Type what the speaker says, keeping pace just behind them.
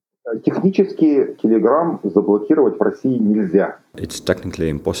Технически Telegram заблокировать в России нельзя. It's technically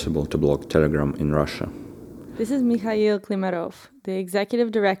impossible to block Telegram in Russia. This is Mikhail Klimarov, the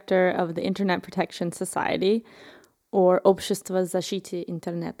executive director of the Internet Protection Society, or Общество защиты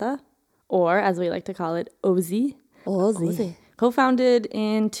интернета, or as we like to call it, OZI. OZI. Co-founded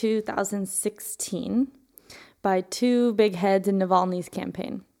in 2016 by two big heads in Navalny's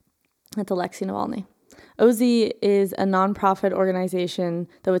campaign. That's Alexei Navalny. OZI is a nonprofit organization,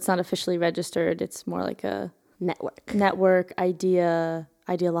 though it's not officially registered. It's more like a network,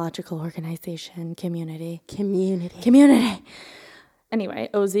 ideological organization, community. Anyway,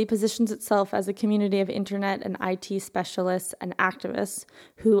 OZI positions itself as a community of internet and IT specialists and activists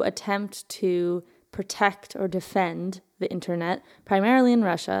who attempt to protect or defend the internet, primarily in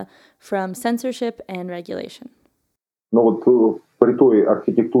Russia, from censorship and regulation. Но вот при той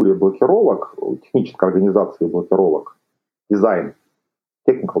архитектуре блокировок, технической организации блокировок, дизайн,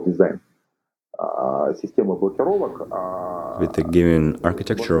 technical design, системы блокировок... With the given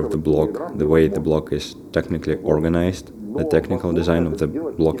architecture of the block, the way the block is technically organized, the technical design of the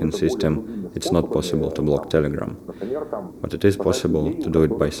blocking system, it's not possible to block Telegram. But it is possible to do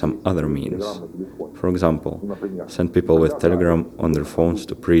it by some other means. For example, send people with Telegram on their phones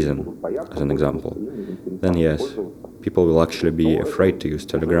to prison, as an example. Then yes, people will actually be afraid to use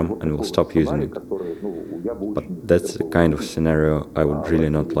Telegram and will stop using it. But that's the kind of scenario I would really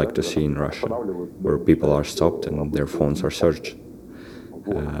not like to see in Russia, where people are stopped and their phones are searched.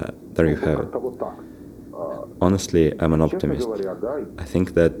 There you have it. Honestly, I'm an optimist. I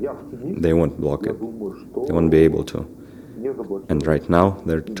think that they won't block it. They won't be able to. And right now,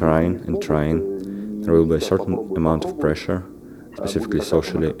 they're trying and trying. There will be a certain amount of pressure, specifically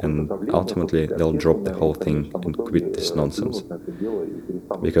socially, and ultimately they'll drop the whole thing and quit this nonsense.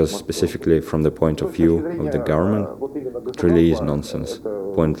 Because specifically from the point of view of the government, it really is nonsense,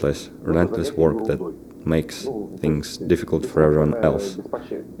 pointless, relentless work that makes things difficult for everyone else.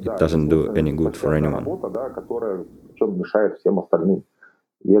 It doesn't do any good for anyone. Мешает всем остальным.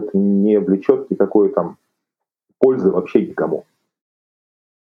 И это не влечет никакой там пользы вообще никому.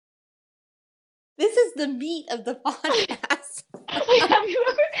 This is the meat of the podcast. Wait, have you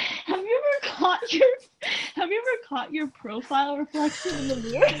ever caught your profile reflection in the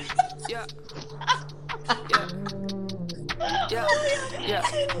mirror? Yeah.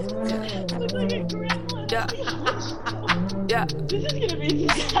 Look like a gremlin. Yeah. This is gonna be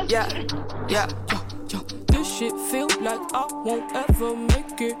disaster. Yeah. This shit feel like I won't ever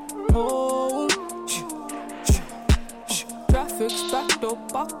make it home. Traffic's backed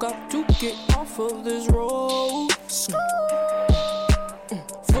up, I got to get off of this road.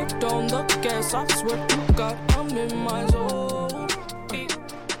 Foot on the gas, I swear to God, I'm in my zone.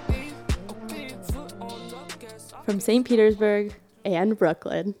 From St. Petersburg And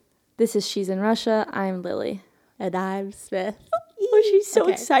Brooklyn. This is She's in Russia. I'm Lily. And I'm Smith. Oh, she's so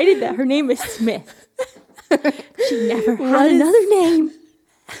Okay. excited that her name is Smith. She never had another name.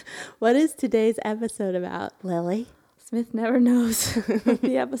 What is today's episode about, Lily? Smith never knows what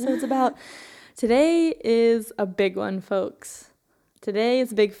the episode's about. Today is a big one, folks. Today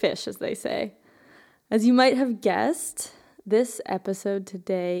is big fish, as they say. As you might have guessed, this episode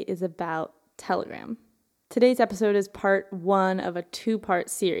today is about Telegram. Today's episode is part one of a two-part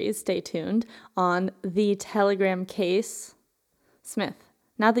series, stay tuned, on the Telegram case. Smith,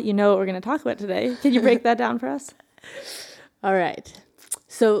 now that you know what we're going to talk about today, can you break that down for us? All right.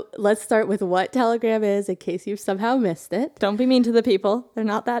 So let's start with what Telegram is in case you've somehow missed it. Don't be mean to the people. They're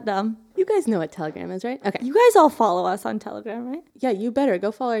not that dumb. You guys know what Telegram is, right? Okay. You guys all follow us on Telegram, right? Yeah, you better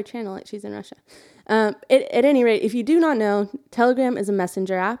go follow our channel at She's in Russia. At any rate, if you do not know, Telegram is a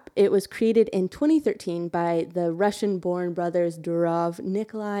messenger app. It was created in 2013 by the Russian-born brothers Durov,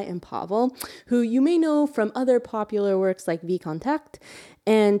 Nikolai, and Pavel, who you may know from other popular works like VKontakte.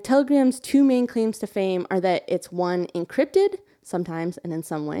 And Telegram's two main claims to fame are that it's, one, encrypted, sometimes and in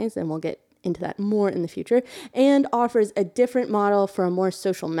some ways, and we'll get into that more in the future, and offers a different model for a more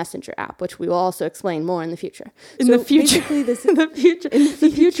social messenger app, which we will also explain more in the future. In the future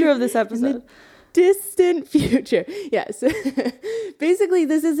of this episode. Distant future. Yes. Basically,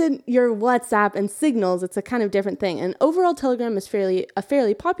 this isn't your WhatsApp and Signals. It's a kind of different thing. And overall, Telegram is a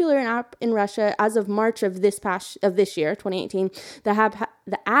fairly popular app in Russia. As of March of this year, 2018,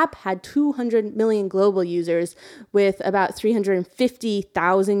 the app had 200 million global users, with about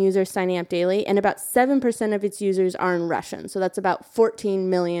 350,000 users signing up daily, and about 7% of its users are in Russian. So that's about 14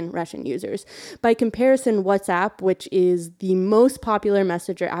 million Russian users. By comparison, WhatsApp, which is the most popular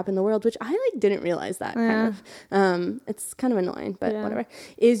messenger app in the world, which I didn't realize that kind of. It's kind of annoying, but whatever.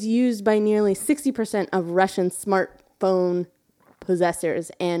 Is used by nearly 60% of Russian smartphone possessors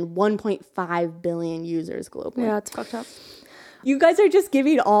and 1.5 billion users globally. Yeah, it's fucked up. You guys are just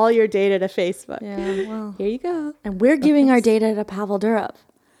giving all your data to Facebook. Yeah, well. Here you go. And we're giving our data to Pavel Durov.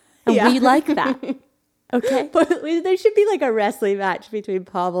 And we like that. Okay? But there should be like a wrestling match between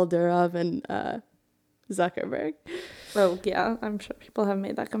Pavel Durov and Zuckerberg. Oh, yeah. I'm sure people have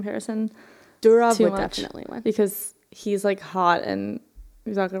made that comparison. Durov Too would much. definitely win. Because he's like hot and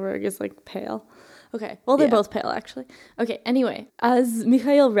Zuckerberg is like pale. Okay. Well, they're Yeah. both pale, actually. Okay. Anyway, as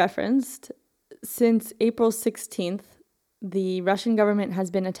Mikhail referenced, since April 16th, the Russian government has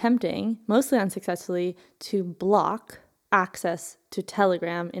been attempting, mostly unsuccessfully, to block access to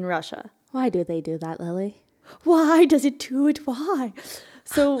Telegram in Russia. Why do they do that, Lily? Why does it do it? Why?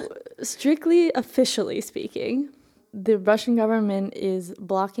 So, strictly officially speaking, the Russian government is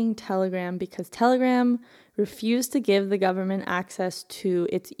blocking Telegram because Telegram refused to give the government access to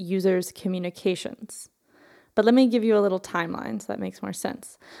its users' communications. But let me give you a little timeline so that makes more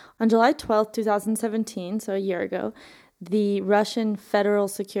sense. On July 12th, 2017, so a year ago, the Russian Federal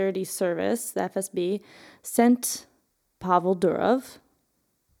Security Service, the FSB, sent Pavel Durov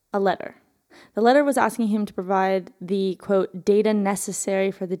a letter. The letter was asking him to provide the, quote, data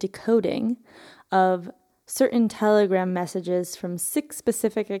necessary for the decoding of certain Telegram messages from 6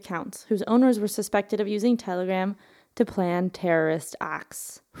 specific accounts whose owners were suspected of using Telegram to plan terrorist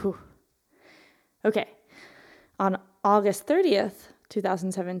acts. Whew. Okay. On August 30th,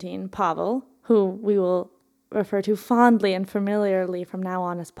 2017, Pavel, who we will refer to fondly and familiarly from now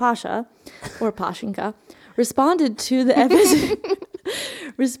on as Pasha, or Pashinka, responded to the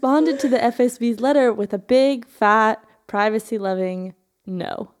FSB's letter with a big, fat, privacy-loving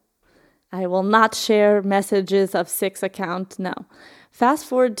no. I will not share messages of 6 accounts, no. Fast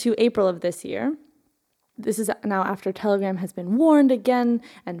forward to April of this year. This is now after Telegram has been warned again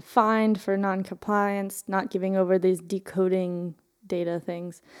and fined for non-compliance, not giving over these decoding data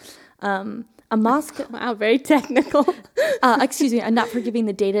things. A Moscow... Wow, very technical. Excuse me, not for giving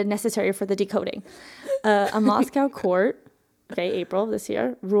the data necessary for the decoding. A Moscow court, April of this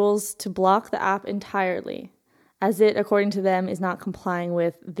year, rules to block the app entirely, as it, according to them, is not complying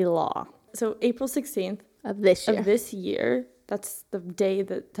with the law. So April 16th Of this year. That's the day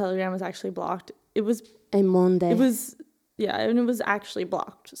that Telegram was actually blocked. It was A Monday. It was actually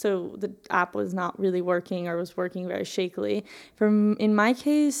blocked. So the app was not really working or was working very shakily. In my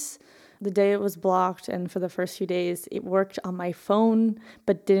case, the day it was blocked and for the first few days, it worked on my phone,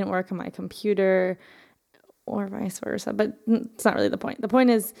 but didn't work on my computer or vice versa. But it's not really the point. The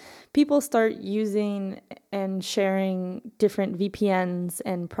point is people start using and sharing different VPNs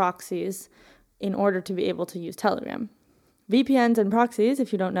and proxies in order to be able to use Telegram. VPNs and proxies,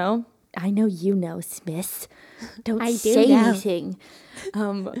 if you don't know, I know you know, Smith. Don't say anything.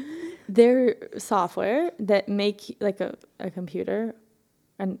 They're software that make like a computer.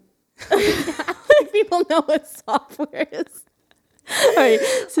 And people know what software is. All right.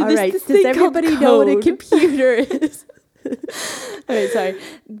 So does everybody know what a computer is? All right, sorry.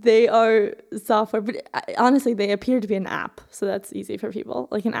 They are software, but honestly, they appear to be an app. So that's easy for people,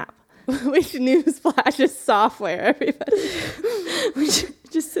 like an app. Which newsflash is software, everybody? Which,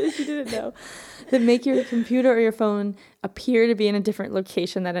 just so you didn't know, that make your computer or your phone appear to be in a different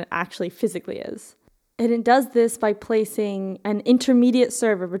location than it actually physically is. And it does this by placing an intermediate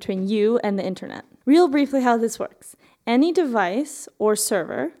server between you and the internet. Real briefly how this works. Any device or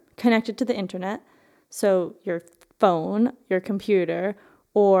server connected to the internet, so your phone, your computer,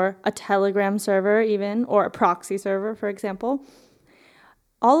 or a Telegram server even, or a proxy server, for example,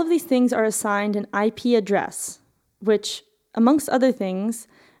 all of these things are assigned an IP address, which, amongst other things,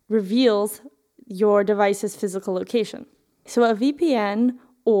 reveals your device's physical location. So a VPN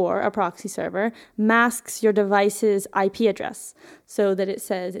or a proxy server masks your device's IP address so that it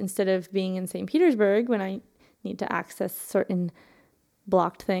says, instead of being in St. Petersburg when I need to access certain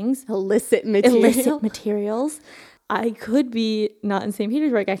blocked things, illicit materials, I could be not in St.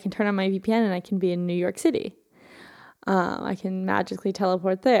 Petersburg. I can turn on my VPN and I can be in New York City. I can magically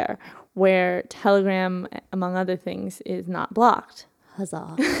teleport there, where Telegram, among other things, is not blocked.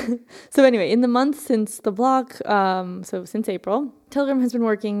 Huzzah. So anyway, in the month since the block, so since April, Telegram has been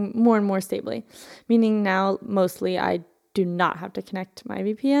working more and more stably, meaning now mostly I do not have to connect to my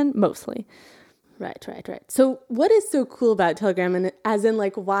VPN, mostly. Right. So what is so cool about Telegram? And as in,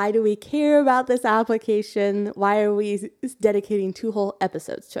 like, why do we care about this application? Why are we dedicating 2 whole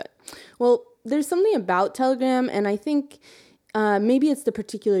episodes to it? Well, there's something about Telegram, and I think maybe it's the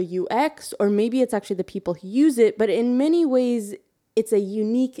particular UX, or maybe it's actually the people who use it, but in many ways, It's a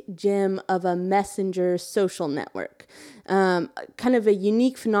unique gem of a messenger social network, kind of a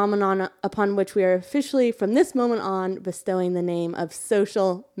unique phenomenon upon which we are officially, from this moment on, bestowing the name of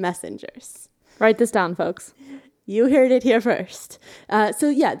social messengers. Write this down, folks. You heard it here first.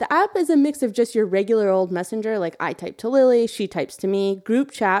 The app is a mix of just your regular old messenger, like I type to Lily, she types to me,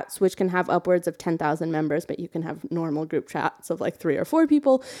 group chats, which can have upwards of 10,000 members, but you can have normal group chats of like 3 or 4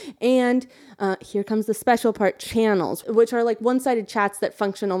 people. And here comes the special part, channels, which are like one-sided chats that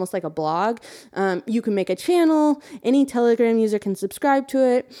function almost like a blog. You can make a channel, any Telegram user can subscribe to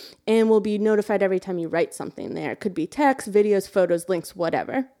it, and will be notified every time you write something there. It could be text, videos, photos, links,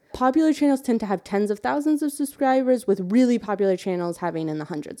 whatever. Popular channels tend to have tens of thousands of subscribers, with really popular channels having in the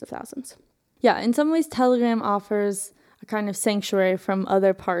hundreds of thousands. Yeah, in some ways, Telegram offers a kind of sanctuary from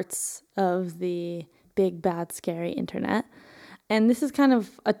other parts of the big, bad, scary internet. And this is kind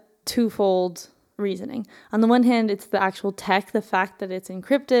of a twofold reasoning. On the one hand, it's the actual tech, the fact that it's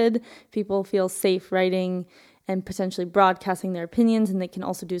encrypted. People feel safe writing and potentially broadcasting their opinions, and they can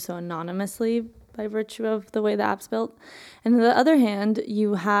also do so anonymously by virtue of the way the app's built. And on the other hand,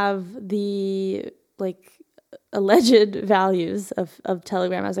 you have the alleged values of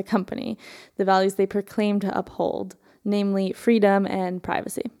Telegram as a company, the values they proclaim to uphold, namely freedom and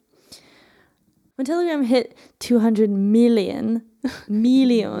privacy. When Telegram hit 200 million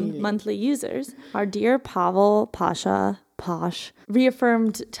monthly users, our dear Pavel Posh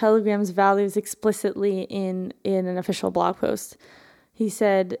reaffirmed Telegram's values explicitly in an official blog post. He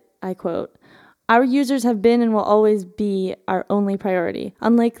said, I quote, "Our users have been and will always be our only priority.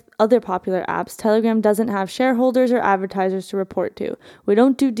 Unlike other popular apps, Telegram doesn't have shareholders or advertisers to report to. We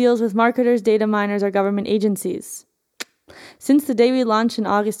don't do deals with marketers, data miners, or government agencies. Since the day we launched in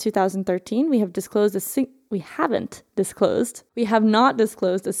August 2013, we have not disclosed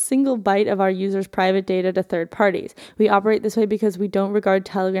a single byte of our users' private data to third parties. We operate this way because we don't regard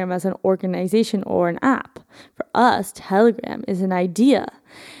Telegram as an organization or an app. For us, Telegram is an idea.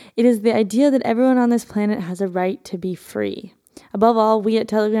 It is the idea that everyone on this planet has a right to be free. Above all, we at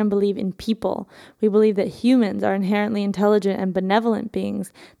Telegram believe in people. We believe that humans are inherently intelligent and benevolent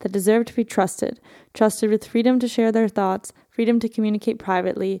beings that deserve to be trusted with freedom to share their thoughts, freedom to communicate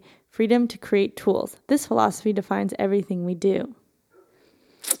privately, freedom to create tools. This philosophy defines everything we do."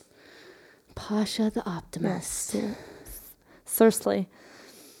 Pasha the optimist. Certainly.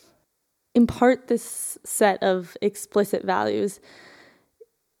 In part, this set of explicit values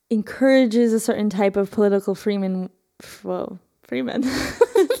encourages a certain type of political freeman.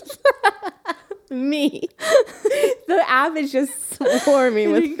 Me. The app is just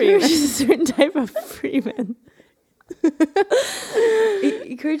swarming with freemen. A certain type of freeman. It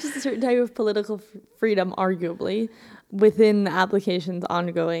encourages a certain type of political freedom, arguably, within the application's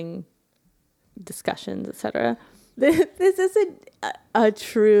ongoing discussions, etc. This isn't a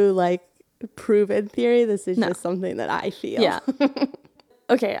true, proven theory. This is just something that I feel. Yeah.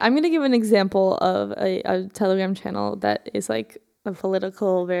 Okay, I'm going to give an example of a Telegram channel that is like a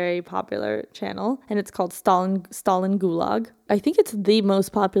political, very popular channel, and it's called Stalin Gulag. I think it's the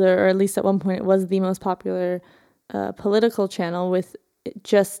most popular, or at least at one point it was the most popular political channel with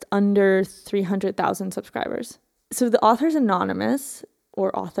just under 300,000 subscribers. So the author's anonymous,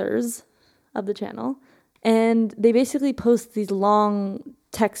 or authors of the channel, and they basically post these long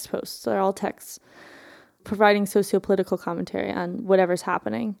text posts. They're all texts, providing socio-political commentary on whatever's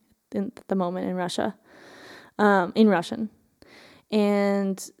happening at the moment in Russia, in Russian.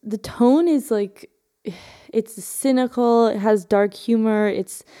 And the tone is it's cynical, it has dark humor,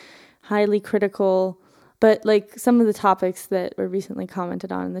 it's highly critical. But some of the topics that were recently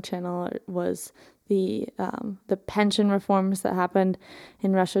commented on in the channel was the pension reforms that happened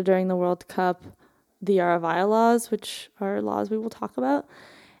in Russia during the World Cup, the Yarovaya laws, which are laws we will talk about,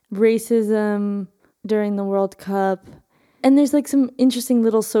 racism during the World Cup. And there's some interesting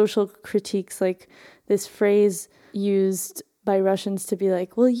little social critiques, like this phrase used by Russians to be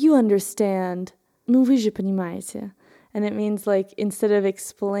well, you understand, ну вы же понимаете. And it means instead of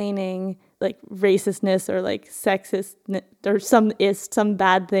explaining racistness or sexist or some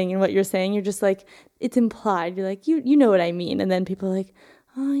bad thing in what you're saying, you're just it's implied. You're you know what I mean. And then people are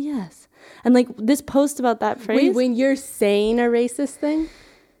oh yes. And this post about that phrase. Wait, when you're saying a racist thing?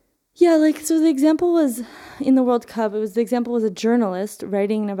 Yeah, so the example was in the World Cup. The example was a journalist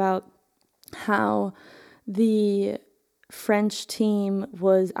writing about how the French team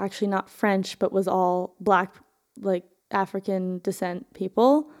was actually not French, but was all black, African descent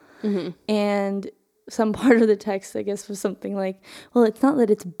people. Mm-hmm. And some part of the text, I guess, was something well, it's not that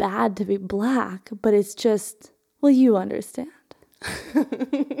it's bad to be black, but it's just, well, you understand.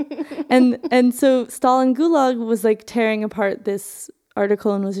 And so Stalin Gulag was like tearing apart this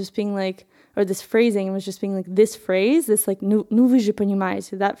article and was just being like, or this phrasing, and was just being like, this phrase, this like, ну вы же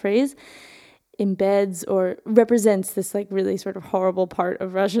понимаете, that phrase embeds or represents this like really sort of horrible part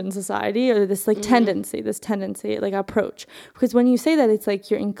of Russian society, or this like tendency, like approach. Because when you say that, it's like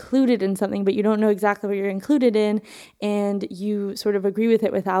you're included in something, but you don't know exactly what you're included in, and you sort of agree with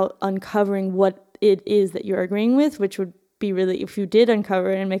it without uncovering what it is that you're agreeing with, which would be really, if you did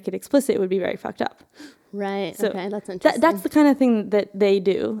uncover it and make it explicit, it would be very fucked up. Right. So okay, that's interesting. That's the kind of thing that they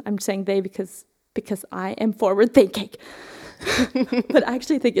do. I'm saying they because I am forward thinking. But I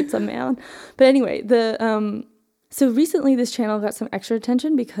actually think it's a man. But anyway, so recently this channel got some extra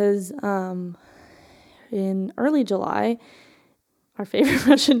attention because in early July, our favorite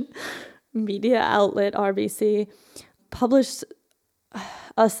Russian media outlet, RBC, published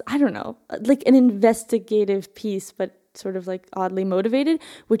I don't know, like an investigative piece, but sort of like oddly motivated,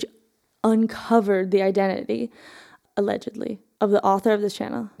 which uncovered the identity, allegedly, of the author of this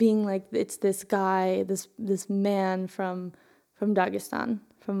channel, being like, it's this guy, this man from Dagestan,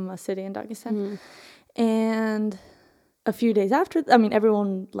 from a city in Dagestan. And a few days after, I mean,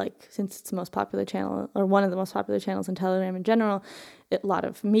 everyone, like, since it's the most popular channel, or one of the most popular channels in Telegram in general, a lot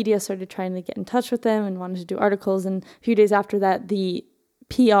of media started trying to get in touch with them and wanted to do articles. And a few days after that, the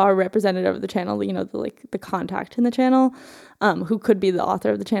PR representative of the channel, you know, the contact in the channel, who could be the author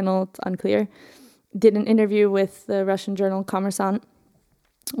of the channel, it's unclear, did an interview with the Russian journal Kommersant,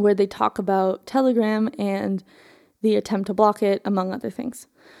 where they talk about Telegram and the attempt to block it, among other things.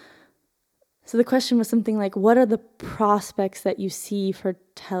 So the question was something like, what are the prospects that you see for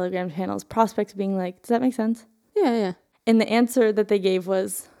Telegram channels? Prospects being like, does that make sense? Yeah. And the answer that they gave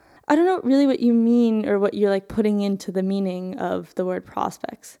was, I don't know really what you mean or what you're like putting into the meaning of the word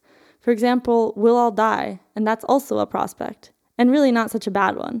prospects. For example, we'll all die, and that's also a prospect, and really not such a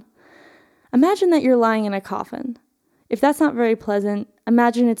bad one. Imagine that you're lying in a coffin. If that's not very pleasant,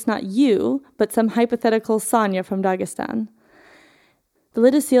 imagine it's not you, but some hypothetical Sonia from Dagestan. The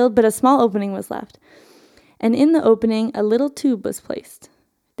lid is sealed, but a small opening was left. And in the opening, a little tube was placed.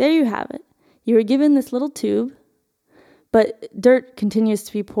 There you have it. You were given this little tube, but dirt continues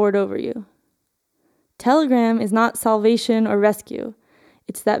to be poured over you. Telegram is not salvation or rescue.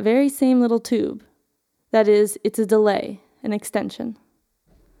 It's that very same little tube. That is, it's a delay, an extension.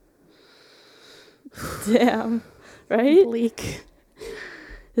 Damn. Right? Bleak.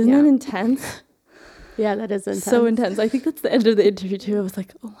 Isn't that intense? Yeah, that is intense. So intense. I think that's the end of the interview too. I was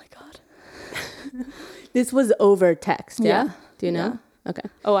like, oh my God. This was over text, yeah? Do you know? Yeah. Okay.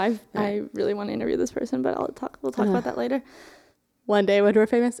 Oh, I really want to interview this person, but we'll talk about that later. One day when we're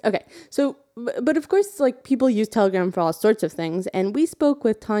famous? Okay. So, but of course, like, people use Telegram for all sorts of things. And we spoke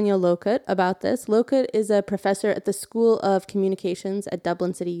with Tanya Lokut about this. Lokut is a professor at the School of Communications at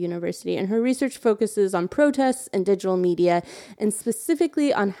Dublin City University. And her research focuses on protests and digital media, and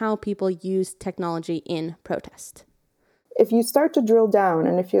specifically on how people use technology in protest. If you start to drill down,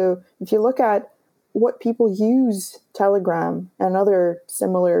 and if you look at what people use Telegram and other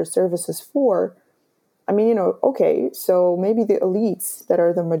similar services for, I mean, okay, so maybe the elites that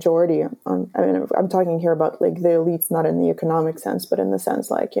are the majority I'm talking here about like the elites, not in the economic sense, but in the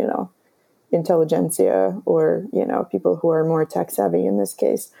sense like, intelligentsia or, people who are more tech savvy in this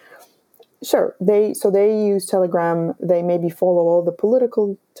case. Sure. They use Telegram. They maybe follow all the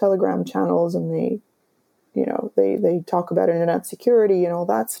political Telegram channels, and they talk about internet security and all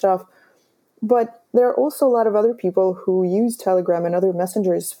that stuff. But there are also a lot of other people who use Telegram and other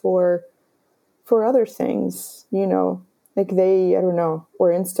messengers for other things, like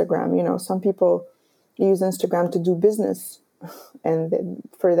or Instagram, some people use Instagram to do business, and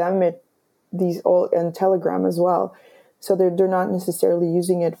for them and Telegram as well. So they're not necessarily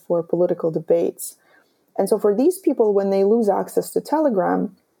using it for political debates. And so for these people, when they lose access to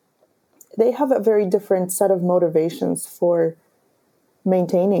Telegram, they have a very different set of motivations for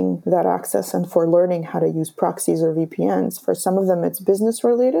maintaining that access and for learning how to use proxies or VPNs. For some of them, it's business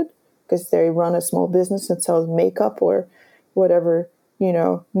related, because they run a small business that sells makeup or whatever,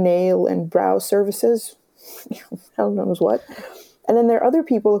 nail and brow services, hell knows what. And then there are other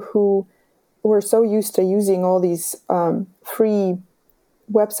people who were so used to using all these free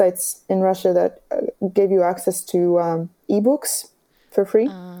websites in Russia that gave you access to ebooks for free.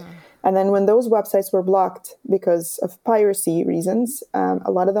 And then when those websites were blocked because of piracy reasons, a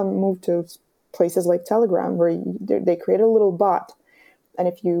lot of them moved to places like Telegram, where they create a little bot. And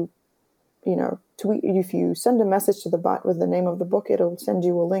if you send a message to the bot with the name of the book, it'll send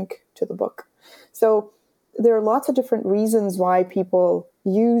you a link to the book. So there are lots of different reasons why people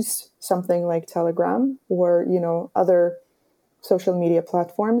use something like Telegram or, other social media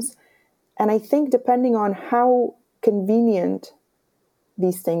platforms. And I think depending on how convenient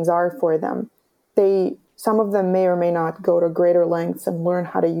these things are for them, some of them may or may not go to greater lengths and learn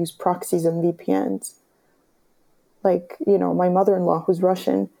how to use proxies and VPNs. Like, my mother-in-law, who's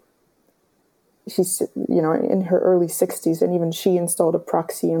Russian, she's, in her early 60s, and even she installed a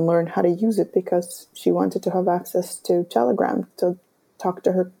proxy and learned how to use it because she wanted to have access to Telegram to talk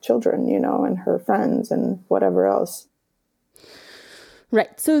to her children, and her friends and whatever else.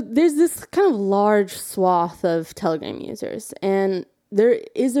 Right. So there's this kind of large swath of Telegram users, and there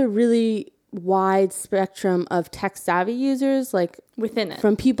is a really wide spectrum of tech-savvy users, like within it,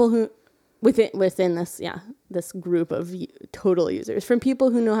 from people who within this group of total users, from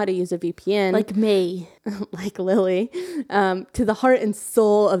people who know how to use a VPN, like me, like Lily, to the heart and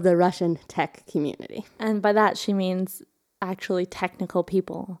soul of the Russian tech community. And by that she means actually technical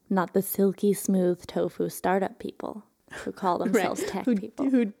people, not the silky smooth tofu startup people who call themselves tech people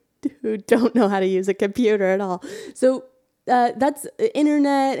who don't know how to use a computer at all. So that's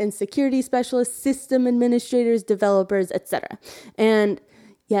internet and security specialists, system administrators, developers, etc. And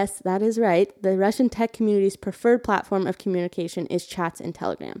yes, that is right. The Russian tech community's preferred platform of communication is chats and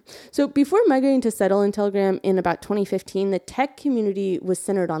Telegram. So before migrating to settle in Telegram in about 2015, the tech community was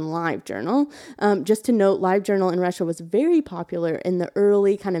centered on LiveJournal. Just to note, LiveJournal in Russia was very popular in the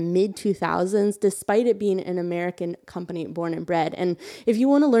early kind of mid-2000s, despite it being an American company born and bred. And if you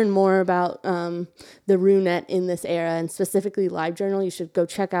want to learn more about the RuNet in this era, and specifically LiveJournal, you should go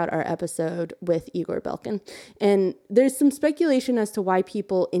check out our episode with Igor Belkin. And there's some speculation as to why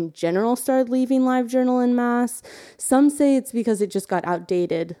people in general started leaving LiveJournal en masse. Some say it's because it just got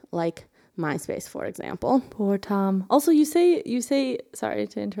outdated, like MySpace, for example. Poor Tom. Also, you say, sorry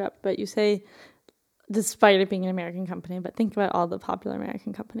to interrupt, but you say, despite it being an American company, but think about all the popular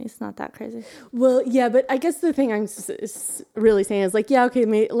American companies. Not that crazy. Well, yeah, but I guess the thing I'm really saying is like, yeah, okay,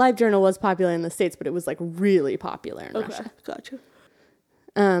 LiveJournal was popular in the States, but it was like really popular in Russia. Gotcha.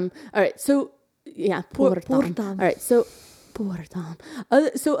 All right, so yeah, poor Tom. All right, so poor Tom.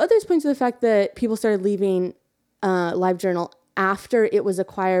 So others point to the fact that people started leaving LiveJournal after it was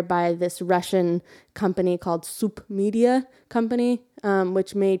acquired by this Russian company called Sup Media Company,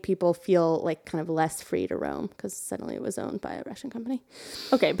 which made people feel like kind of less free to roam because suddenly it was owned by a Russian company.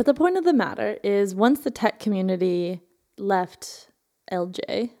 Okay, but the point of the matter is once the tech community left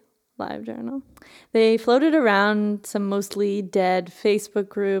LJ, LiveJournal, they floated around some mostly dead Facebook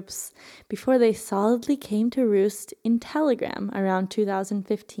groups before they solidly came to roost in Telegram around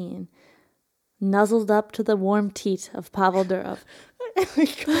 2015. Nuzzled up to the warm teat of Pavel Durov.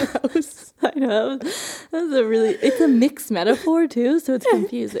 Gross. I know. It's a mixed metaphor too, so it's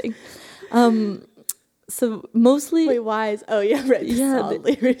confusing. So mostly... Wait, why is... Oh, yeah, right. Yeah,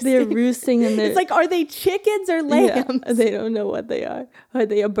 they're roosting in their... It's like, are they chickens or lambs? Yeah, they don't know what they are. Are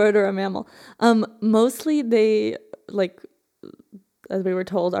they a bird or a mammal? Mostly they, like, as we were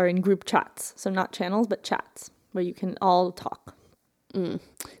told, are in group chats. So not channels, but chats, where you can all talk.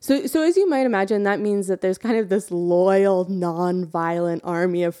 So as you might imagine, that means that there's kind of this loyal, non-violent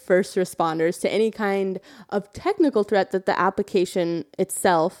army of first responders to any kind of technical threat that the application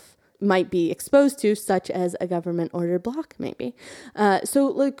itself might be exposed to, such as a government-ordered block, maybe. So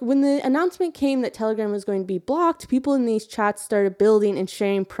like when the announcement came that Telegram was going to be blocked, people in these chats started building and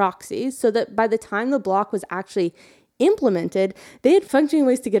sharing proxies so that by the time the block was actually implemented, they had functioning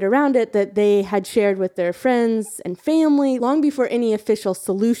ways to get around it that they had shared with their friends and family long before any official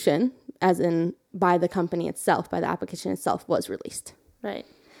solution, as in by the company itself, by the application itself, was released. Right.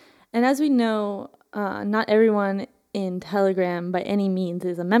 And as we know, not everyone in Telegram by any means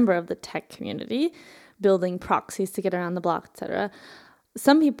is a member of the tech community, building proxies to get around the block, etc.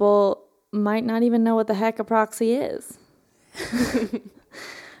 Some people might not even know what the heck a proxy is.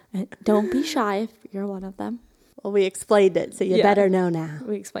 Don't be shy if you're one of them. Well, we explained it, so you better know now.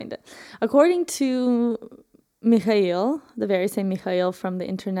 We explained it. According to Mikhail, the very same Mikhail from the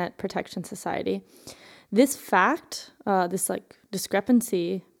Internet Protection Society, this fact, this like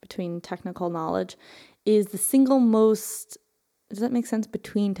discrepancy between technical knowledge is the single most, does that make sense,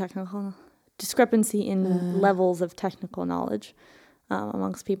 between technical discrepancy in levels of technical knowledge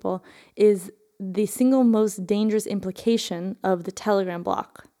amongst people is the single most dangerous implication of the Telegram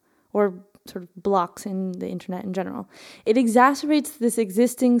block, or sort of blocks in the internet in general. It exacerbates this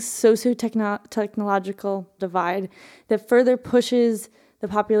existing socio-technological divide that further pushes the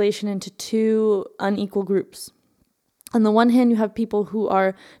population into two unequal groups. On the one hand, you have people who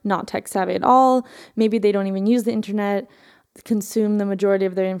are not tech savvy at all. Maybe they don't even use the internet, consume the majority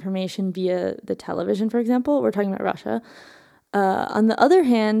of their information via the television, for example. We're talking about Russia. On the other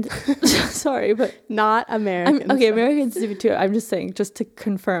hand, sorry, but Not American. okay, Americans do it too. I'm just saying, just to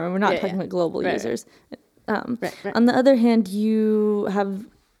confirm, we're not talking about global Right, users. Right. On the other hand, you have,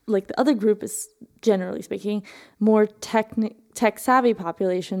 like, the other group is, generally speaking, more tech-savvy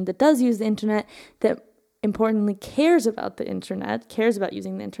population that does use the internet, that importantly cares about the internet, cares about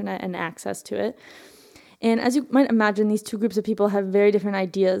using the internet and access to it. And as you might imagine, these two groups of people have very different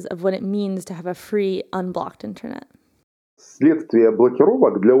ideas of what it means to have a free, unblocked internet. Следствие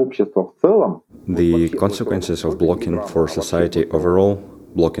блокировок для общества в целом. The consequences of blocking for society overall,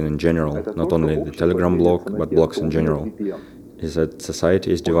 blocking in general, not only the Telegram block, but blocks in general, is that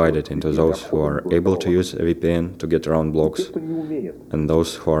society is divided into those who are able to use a VPN to get around blocks and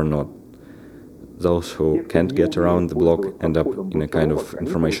those who are not. Those who can't get around the block end up in a kind of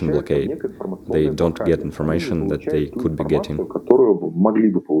information blockade. They don't get information that they could be getting. Которую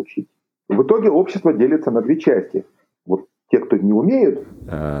могли бы получить. В итоге общество делится на две части. Вот те, кто не умеют.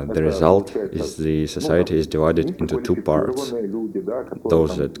 The result is the society is divided into two parts.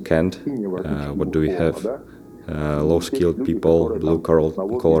 Those that can't, what do we have? Low-skilled people,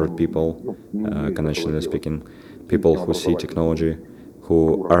 blue-collared people, conventionally speaking, people who see technology,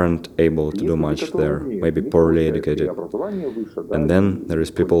 who aren't able to do much there, maybe poorly educated. And then there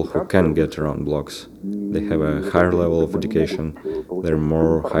is people who can get around blocks. They have a higher level of education, they're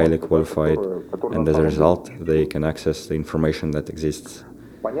more highly qualified, and as a result, they can access the information that exists.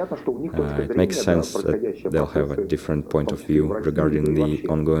 It makes sense that they'll have a different point of view regarding the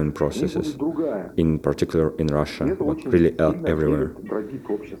ongoing processes, in particular in Russia, but really everywhere.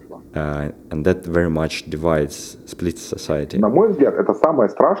 And that very much divides, splits society. На мой взгляд, это самое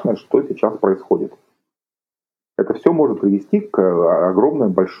страшное, что сейчас происходит. Это все может привести к огромной,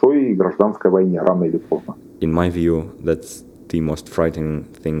 большой гражданской войне рано или поздно. In my view, that's the most frightening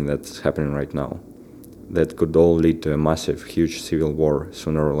thing that's happening right now. That could all lead to a massive, huge civil war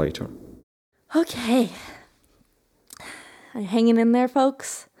sooner or later. Okay. Are you hanging in there,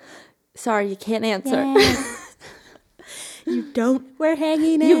 folks? Sorry, you can't answer. We're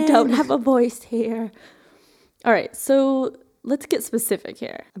hanging in. You don't have a voice here. All right, so let's get specific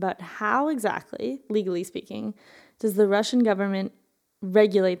here about how exactly, legally speaking, does the Russian government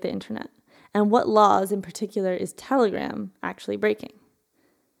regulate the internet? And what laws in particular is Telegram actually breaking?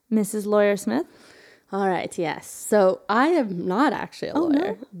 Mrs. Lawyer Smith? All right, yes. So I am not actually a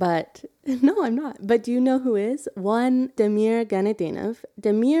lawyer, but no, I'm not. But do you know who is? One, Damir Ganedinov.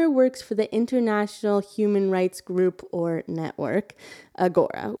 Damir works for the International Human Rights Group or Network,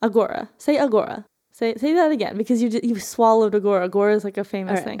 Agora. Agora. Say Agora. Say that again, because you swallowed Agora. Agora is like a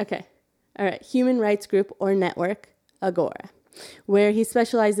famous thing. Okay. All right. Human Rights Group or Network, Agora, where he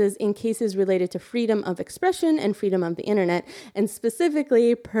specializes in cases related to freedom of expression and freedom of the internet. And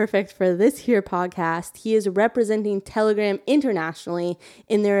specifically, perfect for this here podcast, he is representing Telegram internationally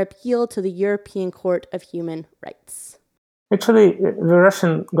in their appeal to the European Court of Human Rights. Actually, the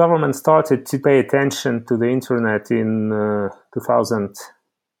Russian government started to pay attention to the internet in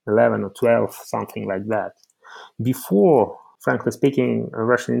 2011 or 12, something like that. Before, frankly speaking,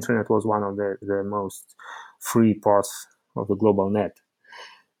 Russian internet was one of the most free parts of the global net.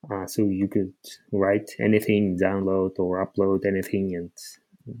 So you could write anything, download or upload anything, and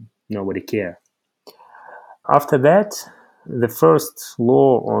nobody cared. After that, the first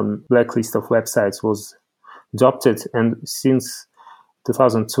law on blacklist of websites was adopted, and since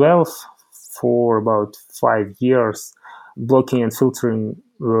 2012, for about 5 years, blocking and filtering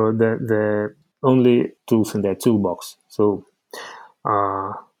were the only tools in their toolbox. So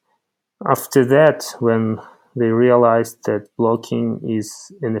after that, when they realized that blocking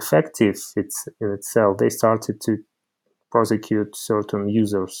is ineffective in itself, they started to prosecute certain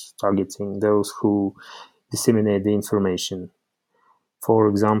users, targeting those who disseminate the information. For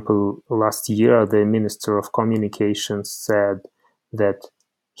example, last year, the Minister of Communications said that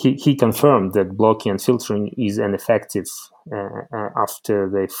he confirmed that blocking and filtering is ineffective after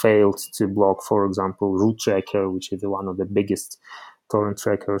they failed to block, for example, Root Tracker, which is one of the biggest torrent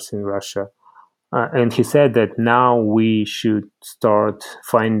trackers in Russia. And he said that now we should start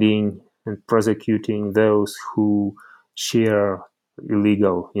finding and prosecuting those who share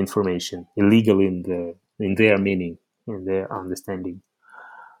illegal information, illegal in their meaning, in their understanding.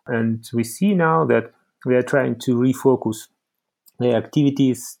 And we see now that they are trying to refocus their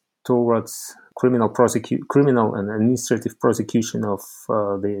activities towards criminal and administrative prosecution of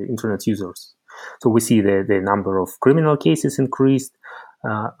the internet users. So we see the number of criminal cases increased,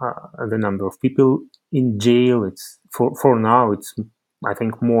 the number of people in jail. It's for now, it's I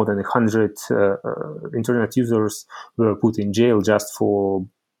think more than 100 internet users were put in jail just for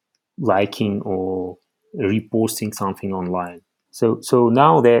liking or reposting something online. So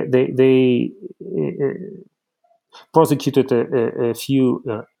now they prosecuted a few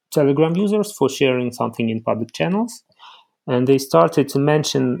Telegram users for sharing something in public channels. And they started to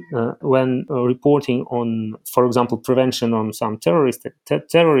mention when reporting on, for example, prevention on some terrorist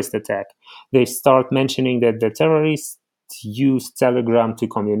attack, they start mentioning that the terrorists use Telegram to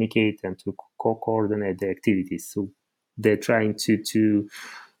communicate and to coordinate the activities. So they're trying to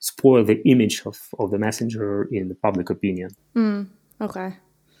spoil the image of the messenger in the public opinion. Okay.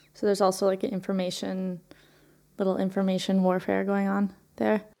 So there's also like little information warfare going on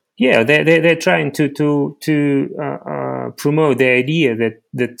there. Yeah, they're trying to promote the idea that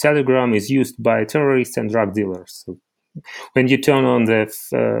the Telegram is used by terrorists and drug dealers. So when you turn on the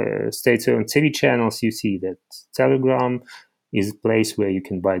state-owned TV channels, you see that Telegram is a place where you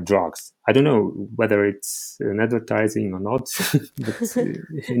can buy drugs. I don't know whether it's an advertising or not, but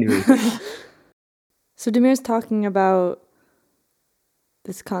anyway. So Damir's talking about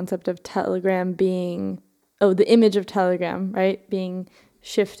this concept of Telegram being, the image of Telegram, right, being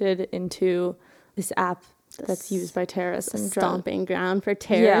shifted into this app that's used by terrorists and stomping ground for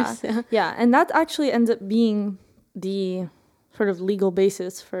terrorists. Yeah, and that actually ends up being the sort of legal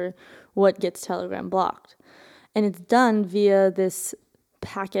basis for what gets Telegram blocked. And it's done via this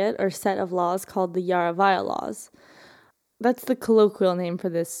packet or set of laws called the Yarovaya laws. That's the colloquial name for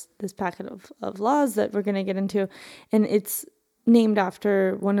this packet of laws that we're going to get into. And it's named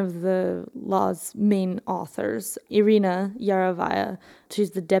after one of the law's main authors, Irina Yarovaya.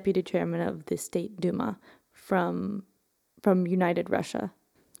 She's the deputy chairman of the State Duma from United Russia.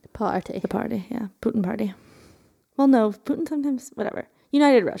 The party, yeah. Putin party. Well, no, Putin sometimes, whatever.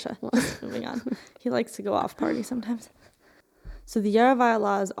 United Russia. Moving on. He likes to go off party sometimes. So the Yarovaya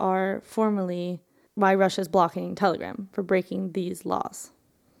laws are formally why Russia is blocking Telegram for breaking these laws.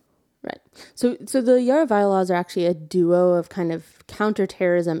 Right. So the Yarovaya laws are actually a duo of kind of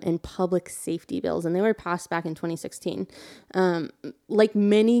counterterrorism and public safety bills, and they were passed back in 2016. Like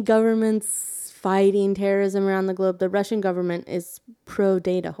many governments fighting terrorism around the globe, the Russian government is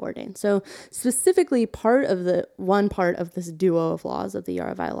pro-data hoarding. So specifically, one part of this duo of laws, of the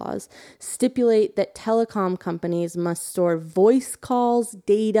Yarovaya laws, stipulate that telecom companies must store voice calls,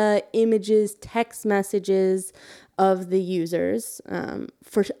 data, images, text messages of the users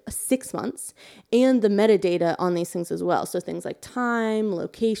for 6 months, and the metadata on these things as well. So things like time,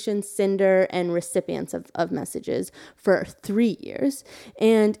 location, sender, and recipients of messages for 3 years.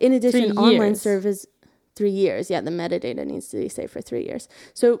 And in addition, online service, 3 years. Yeah, the metadata needs to be saved for 3 years.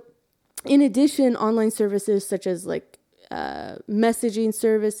 So in addition, online services such as like messaging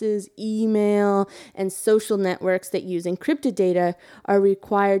services, email, and social networks that use encrypted data are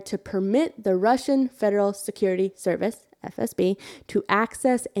required to permit the Russian Federal Security Service, FSB, to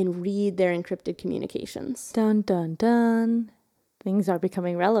access and read their encrypted communications. Dun, dun, dun. Things are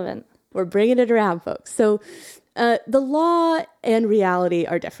becoming relevant. We're bringing it around, folks. So the law and reality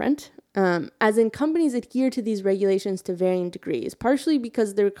are different. As in, companies adhere to these regulations to varying degrees, partially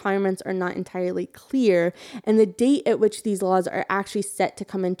because the requirements are not entirely clear, and the date at which these laws are actually set to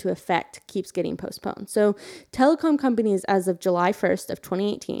come into effect keeps getting postponed. So telecom companies, as of July 1st of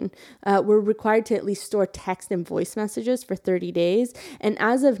 2018, were required to at least store text and voice messages for 30 days. And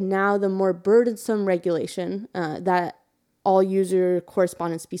as of now, the more burdensome regulation that all user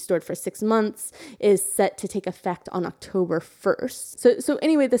correspondence be stored for 6 months is set to take effect on October 1st. So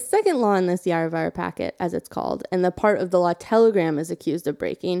anyway, the second law in this Yarovaya packet, as it's called, and the part of the law Telegram is accused of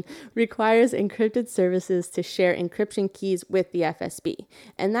breaking, requires encrypted services to share encryption keys with the FSB.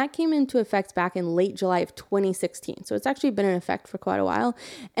 And that came into effect back in late July of 2016. So it's actually been in effect for quite a while.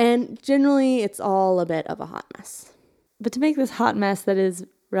 And generally, it's all a bit of a hot mess. But to make this hot mess that is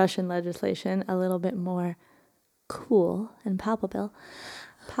Russian legislation a little bit more cool and palpable.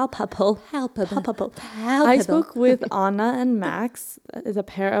 I spoke with Anna and Max, is a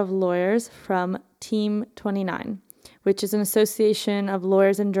pair of lawyers from Team 29, which is an association of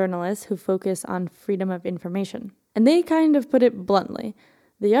lawyers and journalists who focus on freedom of information. And they kind of put it bluntly.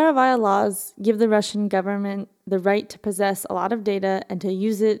 The Yarovaya laws give the Russian government the right to possess a lot of data and to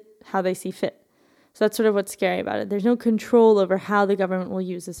use it how they see fit. So that's sort of what's scary about it. There's no control over how the government will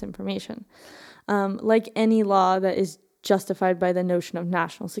use this information. Like any law that is justified by the notion of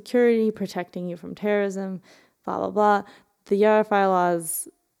national security, protecting you from terrorism, blah, blah, blah, the Yarovaya laws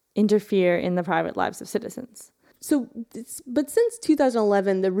interfere in the private lives of citizens. But since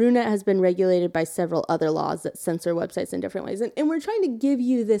 2011, the RUNET has been regulated by several other laws that censor websites in different ways. And we're trying to give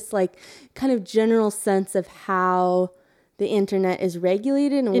you this like kind of general sense of how the internet is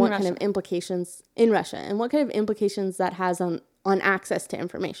regulated and what kind of implications in Russia and what kind of implications that has on access to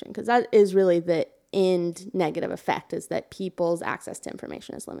information, because that is really the end negative effect is that people's access to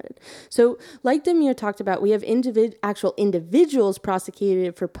information is limited. So like Damir talked about, we have actual individuals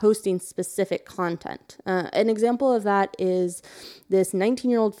prosecuted for posting specific content. An example of that is this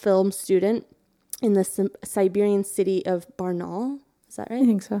 19-year-old film student in the Siberian city of Barnaul. Is that right? I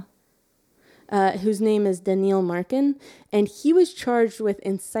think so. Whose name is Daniil Markin, and he was charged with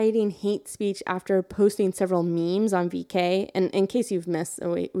inciting hate speech after posting several memes on VK. And in case you've missed,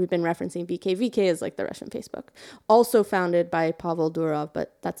 we've been referencing VK. VK is like the Russian Facebook, also founded by Pavel Durov,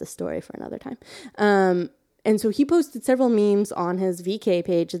 but that's a story for another time. And so he posted several memes on his VK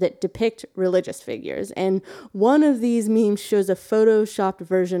page that depict religious figures. And one of these memes shows a photoshopped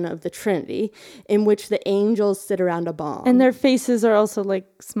version of the Trinity in which the angels sit around a bomb. And their faces are also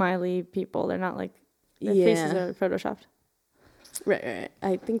like smiley people. They're not like, their faces are photoshopped. Right.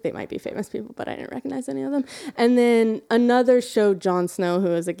 I think they might be famous people, but I didn't recognize any of them. And then another showed Jon Snow, who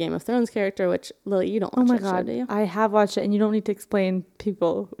is a Game of Thrones character, which, Lily, you don't watch that show, do you? I have watched it, and you don't need to explain to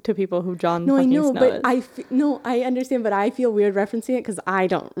people who Jon No, I know, Snow but is. I understand, but I feel weird referencing it because I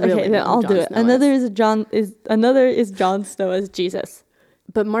don't really Okay, know then I'll who do Jon it. Snow Another is Jon Snow as Jesus.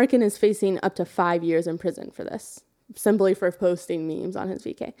 But Markin is facing up to 5 years in prison for this, simply for posting memes on his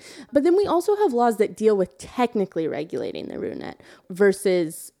VK. But then we also have laws that deal with technically regulating the Runet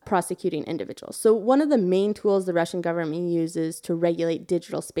versus prosecuting individuals. So one of the main tools the Russian government uses to regulate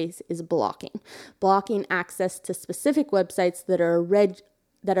digital space is blocking access to specific websites that are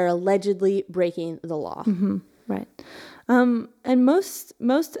allegedly breaking the law. Mm-hmm. Right. And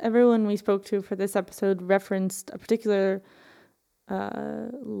most everyone we spoke to for this episode referenced a particular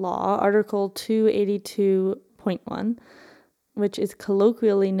law, Article 282.1, which is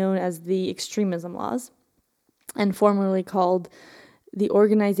colloquially known as the extremism laws and formerly called the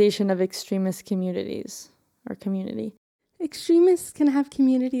Organization of Extremist Communities or community. Extremists can have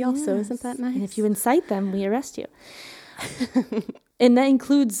community also, Yes. Isn't that nice? And if you incite them, we arrest you. And that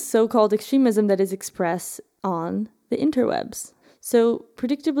includes so-called extremism that is expressed on the interwebs. So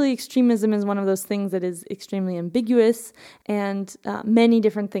predictably, extremism is one of those things that is extremely ambiguous, and many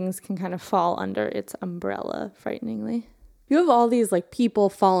different things can kind of fall under its umbrella, frighteningly. You have all these like people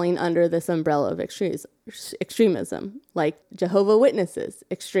falling under this umbrella of extremism, like Jehovah's Witnesses,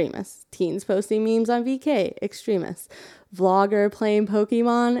 extremists, teens posting memes on VK, extremists, vlogger playing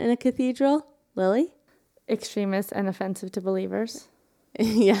Pokemon in a cathedral, Lily? Extremist and offensive to believers.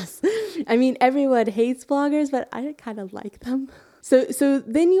 Yes. I mean, everyone hates bloggers, but I kind of like them. So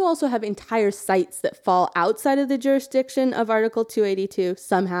then you also have entire sites that fall outside of the jurisdiction of Article 282,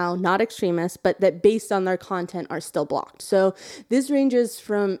 somehow not extremists, but that based on their content are still blocked. So this ranges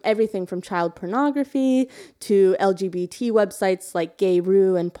from everything from child pornography to LGBT websites like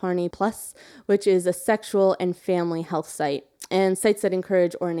Gay.ru and Parny Plus, which is a sexual and family health site, and sites that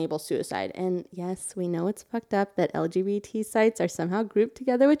encourage or enable suicide. And yes, we know it's fucked up that LGBT sites are somehow grouped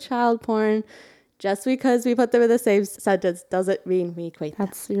together with child porn. Just because we put them in the same sentence doesn't mean we equate them.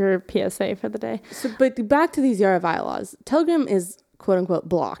 That's your PSA for the day. So, but back to these Yarovai laws. Telegram is quote-unquote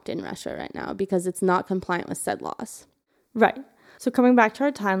blocked in Russia right now because it's not compliant with said laws. Right. So coming back to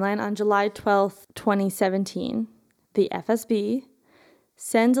our timeline, on July 12th, 2017, the FSB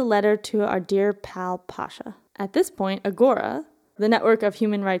sends a letter to our dear pal Pasha. At this point, Agora, the network of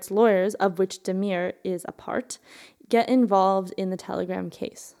human rights lawyers, of which Damir is a part, get involved in the Telegram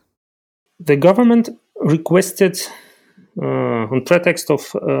case. The government requested, on pretext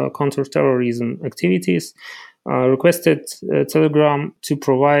of counterterrorism activities, requested Telegram to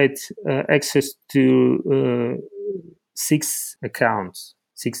provide access to 6 accounts,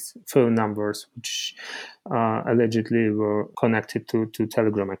 6 phone numbers, which allegedly were connected to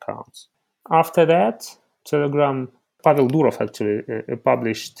Telegram accounts. After that, Pavel Durov actually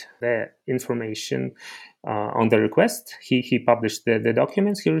published the information on the request. He published the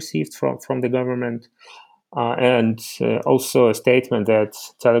documents he received from the government, and also a statement that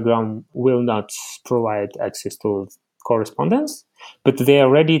Telegram will not provide access to correspondence, but they are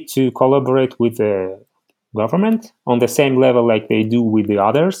ready to collaborate with the government on the same level like they do with the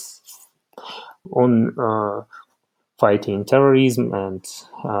others on fighting terrorism and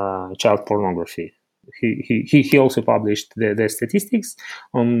child pornography. He also published the statistics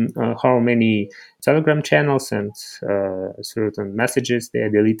on how many Telegram channels and certain messages they are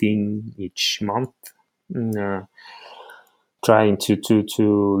deleting each month, trying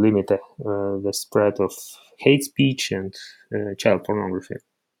to limit the spread of hate speech and child pornography.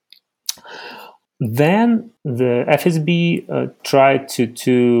 Then the FSB tried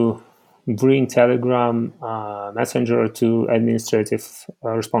to bring Telegram Messenger to administrative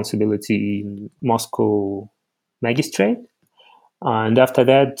responsibility in Moscow magistrate. And after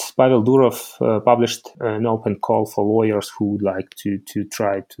that, Pavel Durov published an open call for lawyers who would like to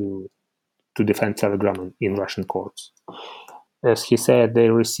try to defend Telegram in Russian courts. As he said, they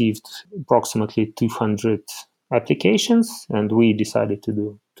received approximately 200 applications, and we decided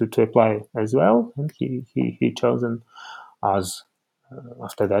to apply as well. And he chosen us.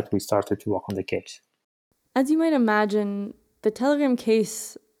 After that, we started to work on the case. As you might imagine, the Telegram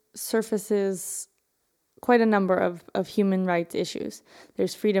case surfaces quite a number of human rights issues.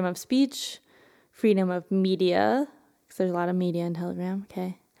 There's freedom of speech, freedom of media, because there's a lot of media in Telegram,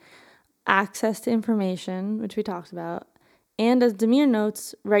 okay? Access to information, which we talked about, and as Damir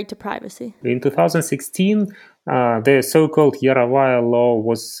notes, right to privacy. In 2016, the so-called Yarovaya law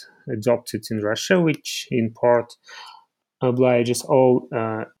was adopted in Russia, which in part obliges all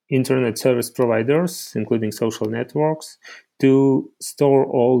internet service providers, including social networks, to store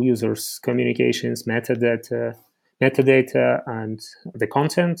all users' communications, metadata, and the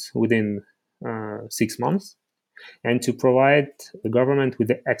content within 6 months, and to provide the government with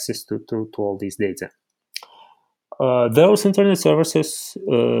the access to all this data. Those internet services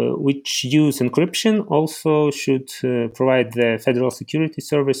which use encryption also should provide the Federal Security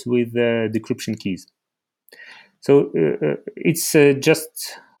Service with decryption keys. So it's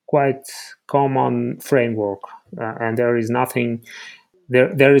just quite common framework, and there is nothing.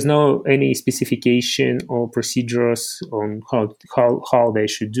 There is no any specification or procedures on how they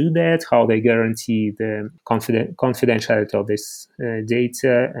should do that, how they guarantee the confidentiality of this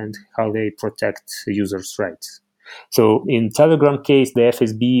data, and how they protect users' rights. So in Telegram case, the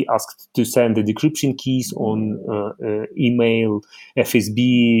FSB asked to send the decryption keys on email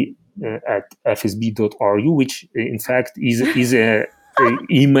FSB at fsb.ru, which in fact is a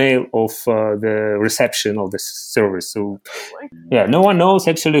email of the reception of the service. So yeah, no one knows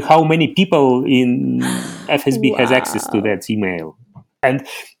actually how many people in FSB has access to that email. And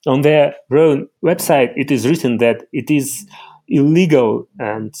on their own website, it is written that it is illegal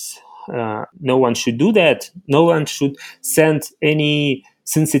and no one should do that. No one should send any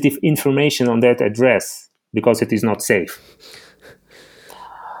sensitive information on that address because it is not safe.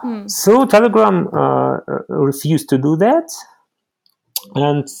 So Telegram refused to do that.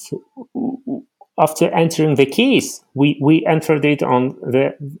 And after entering the case, we entered it on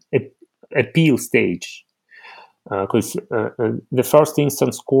the appeal stage. Because the first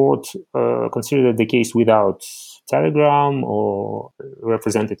instance court considered the case without Telegram or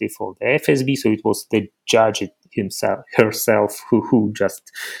representative of the FSB, so it was the judge herself who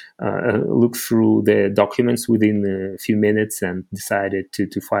just looked through the documents within a few minutes and decided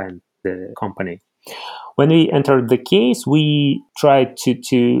to fine the company. When we entered the case, we tried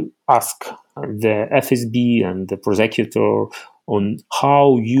to ask the FSB and the prosecutor on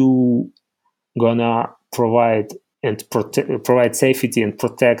how you gonna provide safety and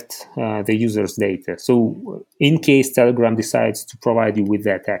protect the user's data. So in case Telegram decides to provide you with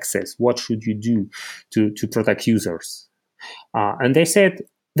that access, what should you do to protect users? And they said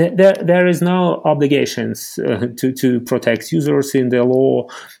that there is no obligations to protect users in the law.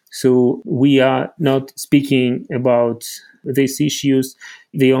 So we are not speaking about these issues.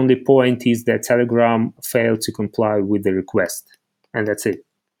 The only point is that Telegram failed to comply with the request, and that's it.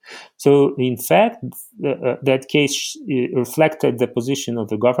 So, in fact, that case reflected the position of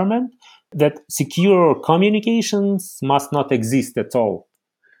the government that secure communications must not exist at all,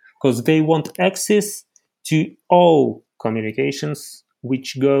 because they want access to all communications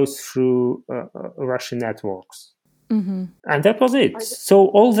which goes through Russian networks. Mm-hmm. And that was it. So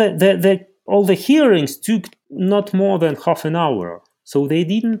all the hearings took not more than half an hour. So they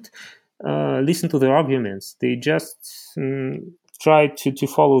didn't listen to the arguments. They just tried to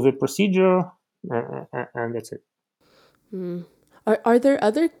follow the procedure, and that's it. Are there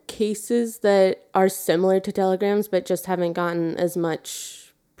other cases that are similar to Telegrams but just haven't gotten as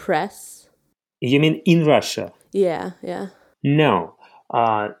much press? You mean in Russia? Yeah. No.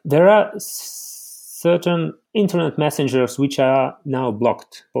 There are certain internet messengers which are now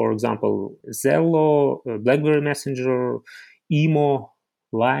blocked. For example, Zello, BlackBerry Messenger, Imo,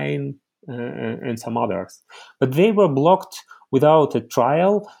 Line, and some others. But they were blocked without a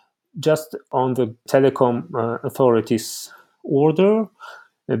trial, just on the telecom authorities' order,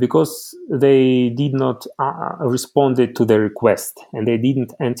 because they did not responded to the request, and they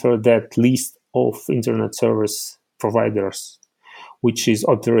didn't enter that list of internet service providers, which is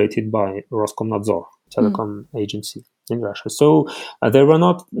operated by Roskomnadzor, telecom agency in Russia. So there were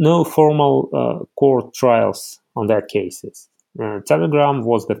no formal court trials on that cases. Telegram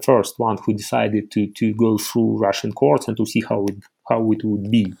was the first one who decided to go through Russian courts and to see how how it would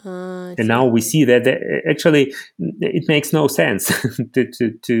be. And now we see that actually it makes no sense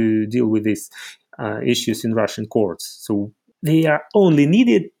to deal with these issues in Russian courts. So they are only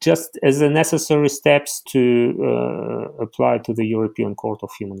needed just as a necessary steps to apply to the European Court of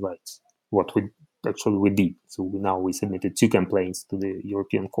Human Rights. What we did. So we submitted 2 complaints to the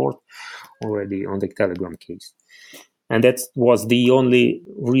European Court already on the Telegram case. And that was the only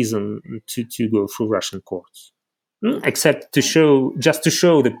reason to go through Russian courts. Except to show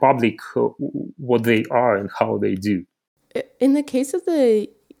the public what they are and how they do. In the case of the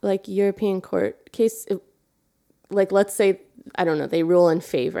European Court case, let's say, I don't know, they rule in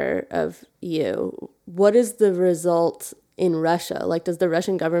favor of you. What is the result in Russia? Does the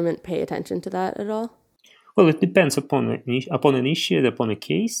Russian government pay attention to that at all? Well, it depends upon an issue, upon a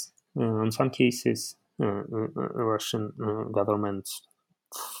case. In some cases, Russian government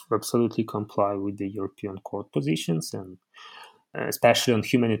absolutely comply with the European Court positions, and especially on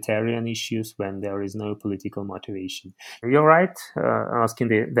humanitarian issues when there is no political motivation. You're right asking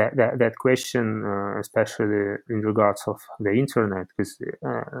that question, especially in regards of the internet, because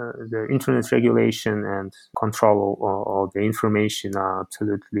the internet regulation and control of the information are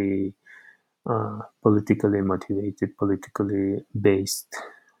absolutely politically motivated, politically based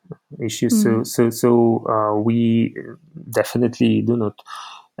issues. So we definitely do not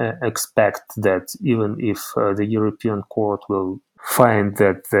expect that even if the European Court will find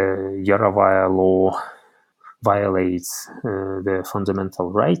that the Yarovaya law violates the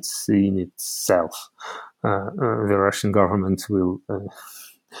fundamental rights in itself, the Russian government will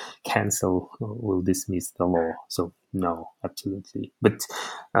will dismiss the law. So no, absolutely. But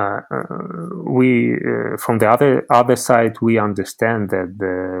we, from the other side, we understand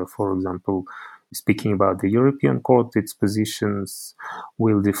that, for example, speaking about the European Court, its positions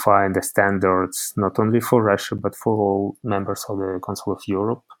will define the standards not only for Russia but for all members of the Council of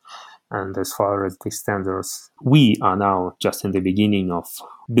Europe. And as far as the standards, we are now just in the beginning of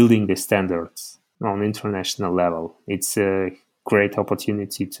building the standards on international level. It's a great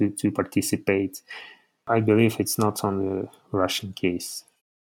opportunity to participate. I believe it's not on the Russian case.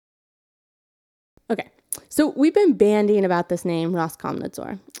 Okay. So we've been bandying about this name,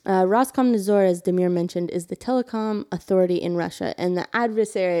 Roskomnadzor. Roskomnadzor, as Damir mentioned, is the telecom authority in Russia and the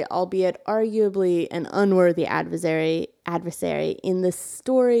adversary, albeit arguably an unworthy adversary in the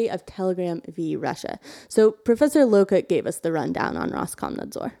story of Telegram v. Russia. So Professor Lokut gave us the rundown on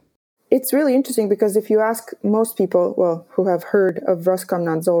Roskomnadzor. It's really interesting because if you ask most people, who have heard of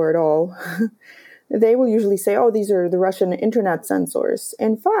Roskomnadzor at all, they will usually say, oh, these are the Russian internet censors.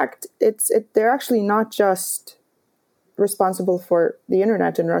 In fact, they're actually not just responsible for the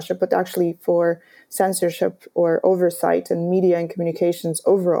internet in Russia, but actually for censorship or oversight in media and communications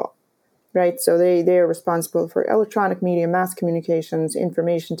overall, right? So they are responsible for electronic media, mass communications,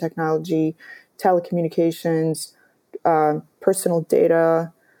 information technology, telecommunications, personal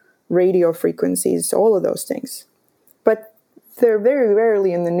data, radio frequencies, all of those things. But they're very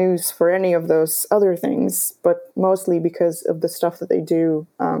rarely in the news for any of those other things, but mostly because of the stuff that they do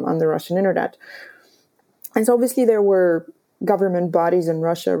on the Russian internet. And so obviously there were government bodies in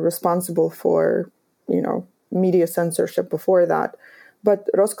Russia responsible for, media censorship before that. But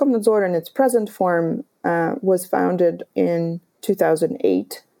Roskomnadzor in its present form was founded in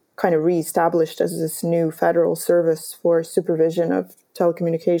 2008, kind of reestablished as this new federal service for supervision of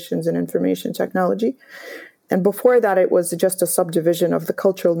telecommunications and information technology. And before that, it was just a subdivision of the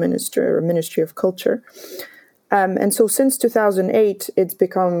Cultural Ministry or Ministry of Culture. And so since 2008, it's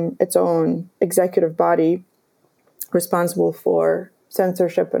become its own executive body responsible for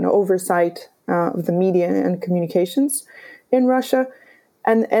censorship and oversight of the media and communications in Russia.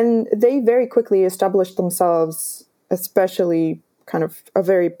 And they very quickly established themselves, especially kind of a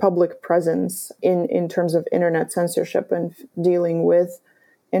very public presence in terms of internet censorship and dealing with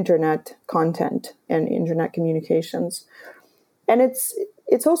internet content and internet communications. And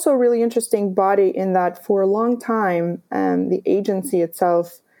it's also a really interesting body in that for a long time, the agency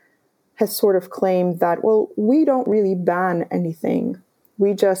itself has sort of claimed that, well, we don't really ban anything.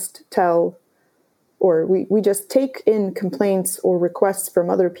 We just tell, or we just take in complaints or requests from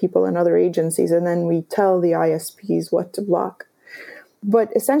other people and other agencies, and then we tell the ISPs what to block. But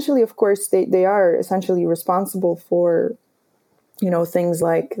essentially, of course, they are essentially responsible for, things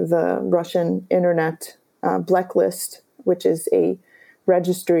like the Russian internet blacklist, which is a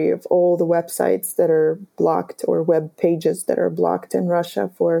registry of all the websites that are blocked or web pages that are blocked in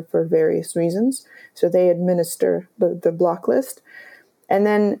Russia for various reasons. So they administer the block list. And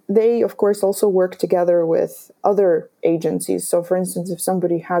then they, of course, also work together with other agencies. So, for instance, if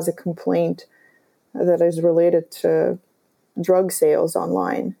somebody has a complaint that is related to drug sales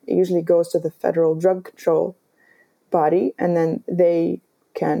online. It usually goes to the Federal Drug Control body, and then they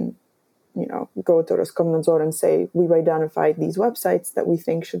can, go to Roskomnadzor and say, we've identified these websites that we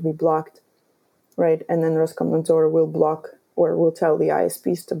think should be blocked, right? And then Roskomnadzor will block, or will tell the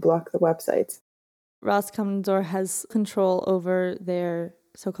ISPs to block the websites. Roskomnadzor has control over their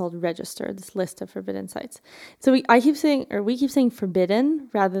so-called register, this list of forbidden sites. So we keep saying forbidden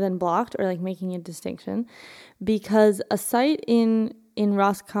rather than blocked, or like making a distinction, because a site in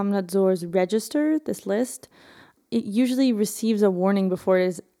Roskomnadzor's register, this list, it usually receives a warning before it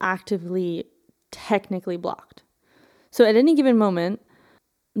is actively technically blocked. So at any given moment,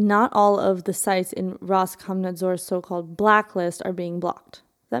 not all of the sites in Roskomnadzor's so-called blacklist are being blocked.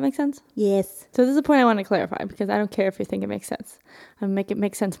 Does that make sense? Yes. So this is a point I want to clarify, because I don't care if you think it makes sense. I'll make it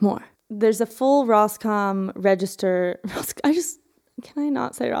make sense more. There's a full Roscom register. Can I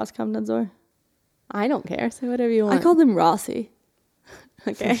not say Roskomnadzor? I don't care. Say whatever you want. I call them Rossi.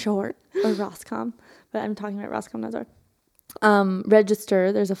 Okay. For short. Or Roscom. But I'm talking about Roskomnadzor.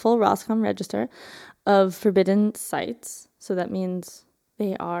 Register. There's a full Roscom register of forbidden sites. So that means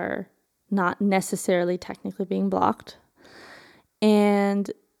they are not necessarily technically being blocked. And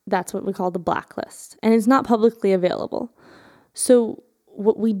that's what we call the blacklist. And it's not publicly available. So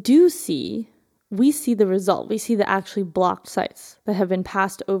what we do see, we see the result. We see the actually blocked sites that have been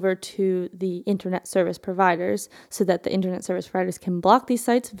passed over to the internet service providers so that the internet service providers can block these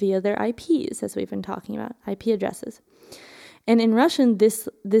sites via their IPs, as we've been talking about, IP addresses. And in Russian,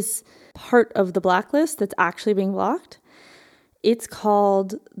 this part of the blacklist that's actually being blocked, it's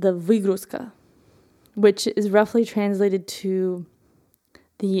called the Vygruska, which is roughly translated to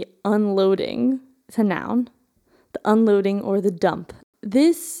the unloading. It's a noun. The unloading or the dump.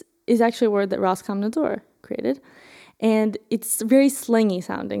 This is actually a word that Roskomnadzor created. And it's very slangy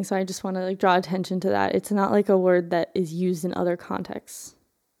sounding, so I just want to draw attention to that. It's not like a word that is used in other contexts.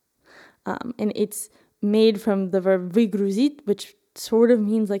 And it's made from the verb vygruzit, which sort of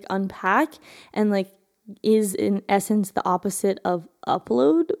means like unpack, and like is in essence the opposite of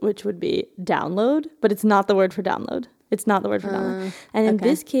upload, which would be download, but it's not the word for download. It's not the word for download. And in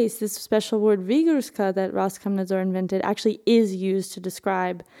this case, this special word Vygruska that Roskomnadzor invented actually is used to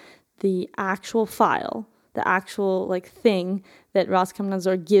describe the actual file, the actual like thing that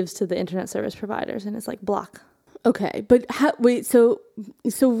Roskomnadzor gives to the internet service providers, and it's like block. Okay, but so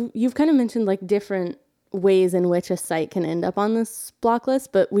you've kind of mentioned like different ways in which a site can end up on this block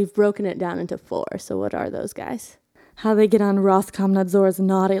list, but we've broken it down into 4. So what are those, guys? How they get on Roskomnadzor's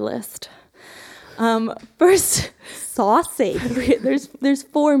naughty list. First, saucy. There's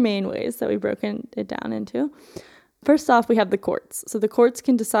 4 main ways that we've broken it down into. First off, we have the courts. So the courts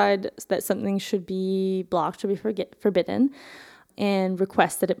can decide that something should be blocked, should be forbidden, and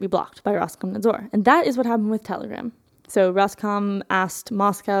request that it be blocked by Roskomnadzor. And that is what happened with Telegram. So Roscom asked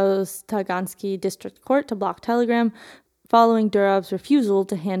Moscow's Tagansky District Court to block Telegram following Durov's refusal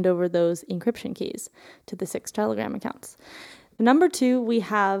to hand over those encryption keys to the 6 Telegram accounts. Number 2, we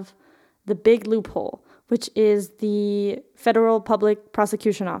have the big loophole, which is the Federal Public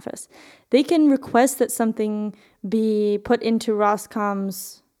Prosecution Office. They can request that something be put into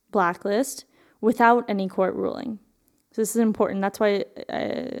Roscom's blacklist without any court ruling. So this is important. That's why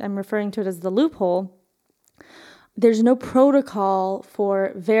I'm referring to it as the loophole. There's no protocol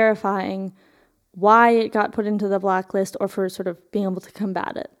for verifying why it got put into the blacklist or for sort of being able to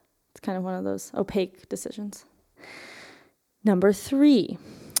combat it. It's kind of one of those opaque decisions. Number 3,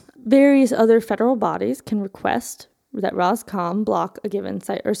 various other federal bodies can request that Roscom block a given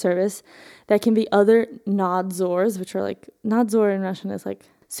site or service. That can be other nadzors, which are like, nadzor in Russian is like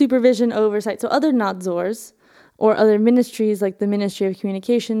supervision, oversight. So other nadzors or other ministries like the Ministry of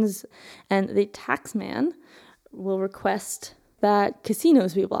Communications and the taxman will request that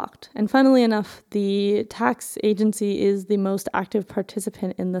casinos be blocked. And funnily enough, the tax agency is the most active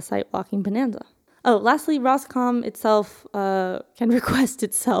participant in the site blocking bonanza. Oh, lastly, Roscom itself can request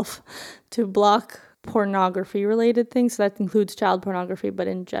itself to block pornography-related things. So that includes child pornography, but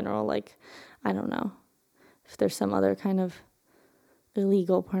in general, like, I don't know if there's some other kind of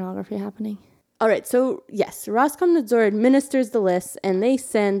illegal pornography happening. All right, so yes, Roskomnadzor administers the lists, and they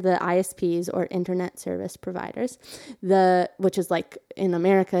send the ISPs or internet service providers, which is like in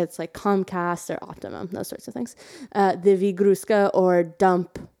America, it's like Comcast or Optimum, those sorts of things, the Vygruska or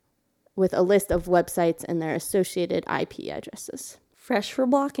dump with a list of websites and their associated IP addresses. Fresh for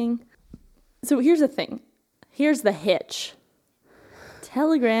blocking. So here's the thing. Here's the hitch.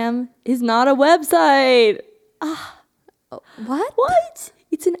 Telegram is not a website. What? What?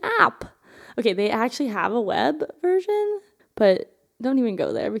 It's an app. Okay, they actually have a web version, but don't even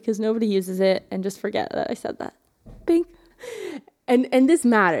go there because nobody uses it, and just forget that I said that. Bing. And this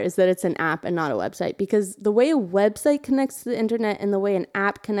matters that it's an app and not a website, because the way a website connects to the internet and the way an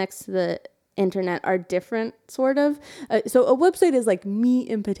app connects to the internet are different, sort of. So a website is like meat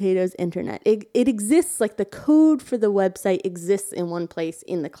and potatoes internet. It exists, like the code for the website exists in one place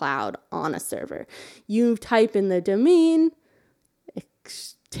in the cloud on a server. You type in the domain,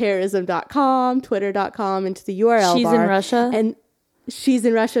 terrorism.com, twitter.com into the URL She's bar. in Russia. And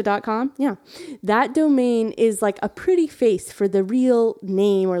she'sinrussia.com. Yeah. That domain is like a pretty face for the real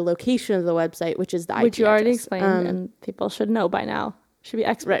name or location of the website, which is the IP Which you already address. explained, and people should know by now. Should be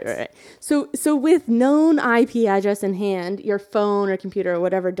experts. Right. So with known IP address in hand, your phone or computer or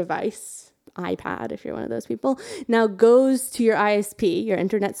whatever device, iPad if you're one of those people, now goes to your ISP, your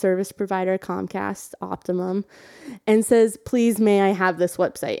internet service provider, Comcast, Optimum, and says, please may I have this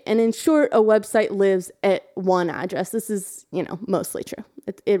website? And in short, a website lives at one address. This is, mostly true.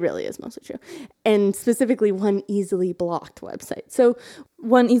 It really is mostly true. And specifically one easily blocked website. So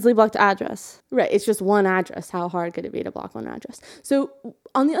One easily blocked address. right, it's just one address. How hard could it be to block one address? So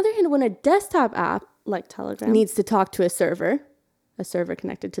on the other hand, when a desktop app Like Telegram. needs to talk to a server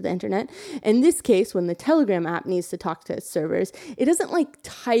connected to the internet. In this case, when the Telegram app needs to talk to its servers, it doesn't like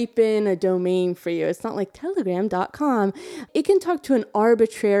type in a domain for you. It's not like telegram.com. It can talk to an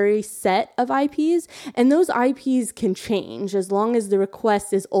arbitrary set of IPs, and those IPs can change as long as the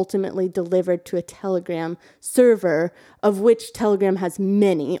request is ultimately delivered to a Telegram server, of which Telegram has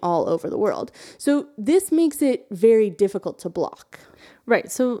many all over the world. So this makes it very difficult to block.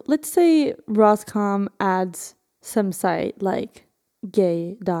 Right. So let's say Roscom adds some site like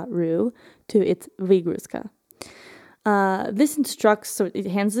gay.ru to its Vigruska. This instructs, so it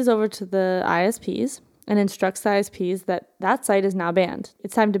hands this over to the ISPs and instructs the ISPs that site is now banned.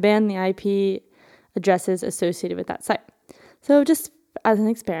 It's time to ban the IP addresses associated with that site. So just as an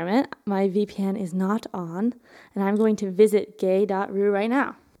experiment, my VPN is not on, and I'm going to visit gay.ru right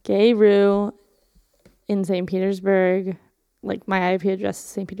now. Gay.ru in St. Petersburg. Like my IP address is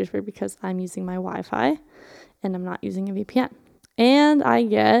St. Petersburg because I'm using my Wi-Fi and I'm not using a VPN. And I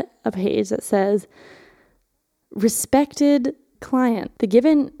get a page that says, respected client, the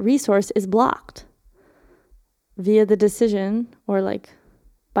given resource is blocked via the decision, or like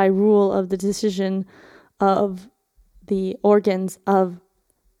by rule of the decision of the organs of,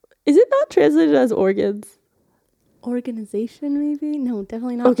 is it not translated as organs? Organization, maybe? No,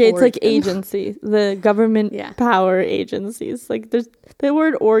 definitely not. Okay, it's like organ. agency, the government Yeah. power agencies. Like there's the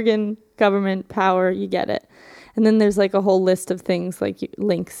word organ, government power, you get it. And then there's like a whole list of things like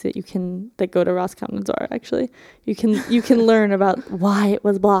links that go to Roskomnadzor. Actually, you can learn about why it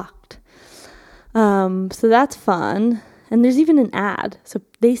was blocked. So that's fun. And there's even an ad. So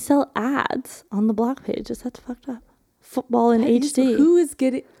they sell ads on the block pages. That's fucked up. Football in HD. Who is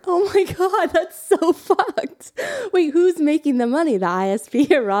getting? Oh my god, that's so fucked. Wait, who's making the money? The ISP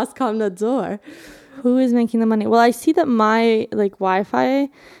or Roskomnadzor? Who is making the money? Well, I see that my like Wi-Fi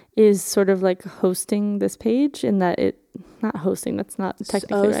is sort of like hosting this page, in that not hosting. That's not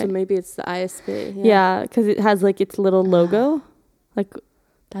technically right. So maybe it's the ISP. Yeah, because it has like its little logo, like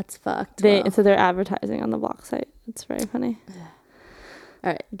that's fucked. So they're advertising on the block site. It's very funny.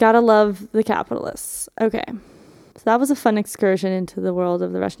 All right, gotta love the capitalists. Okay. So that was a fun excursion into the world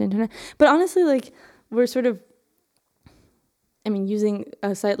of the Russian internet. But honestly, like, we're sort of, using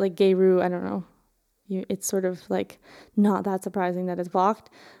a site like Gay.ru, I don't know. It's sort of like not that surprising that it's blocked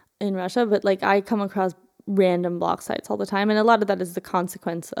in Russia. But like, I come across random block sites all the time. And a lot of that is the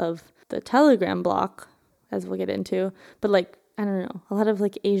consequence of the Telegram block, as we'll get into. But like, I don't know. A lot of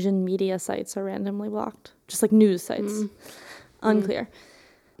like Asian media sites are randomly blocked. Just like news sites. Unclear.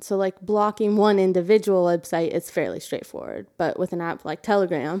 So like blocking one individual website is fairly straightforward, but with an app like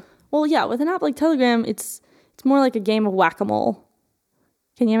Telegram, well, yeah, with an app like Telegram, it's more like a game of whack-a-mole.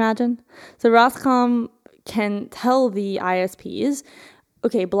 Can you imagine? So Roscom can tell the ISPs,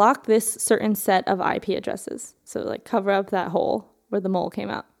 okay, block this certain set of IP addresses. So like cover up that hole where the mole came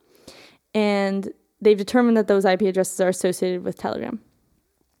out. And they've determined that those IP addresses are associated with Telegram,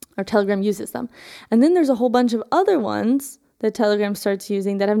 or Telegram uses them. And then there's a whole bunch of other ones that Telegram starts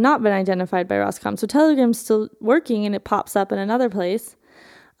using that have not been identified by Roscom. So Telegram's still working and it pops up in another place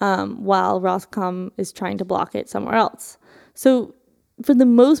while Roscom is trying to block it somewhere else. So for the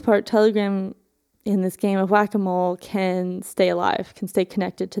most part, Telegram in this game of whack-a-mole can stay alive, can stay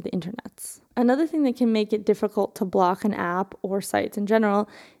connected to the internets. Another thing that can make it difficult to block an app or sites in general,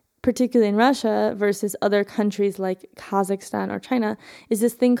 particularly in Russia versus other countries like Kazakhstan or China, is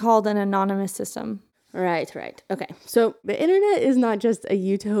this thing called an anonymous system. Right. Okay. So the internet is not just a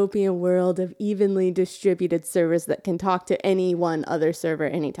utopian world of evenly distributed servers that can talk to any one other server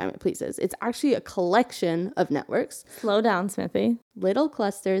anytime it pleases. It's actually a collection of networks. Slow down, Smithy. Little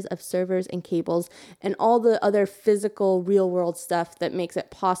clusters of servers and cables and all the other physical real world stuff that makes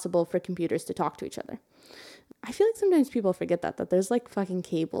it possible for computers to talk to each other. I feel like sometimes people forget that there's like fucking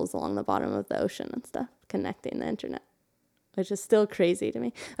cables along the bottom of the ocean and stuff connecting the internet, which is still crazy to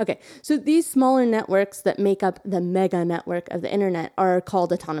me. Okay, so these smaller networks that make up the mega network of the internet are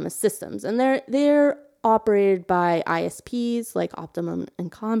called autonomous systems, and they're operated by ISPs like Optimum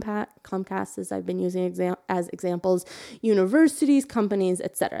and Comcast, as I've been using as examples, universities, companies,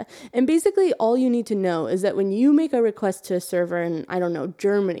 etc. And basically all you need to know is that when you make a request to a server in, I don't know,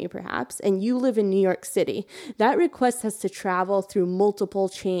 Germany perhaps, and you live in New York City, that request has to travel through multiple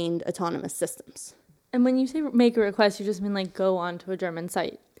chained autonomous systems. And when you say make a request, you just mean like go onto a German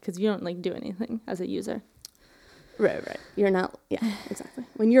site because you don't like do anything as a user. Right. You're not, yeah, exactly.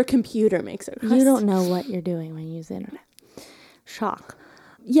 When your computer makes a request. You don't know what you're doing when you use the internet. Shock.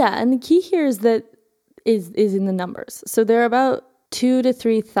 Yeah, and the key here is that is in the numbers. So there are about 2,000 to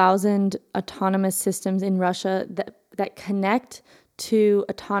 3,000 autonomous systems in Russia that connect to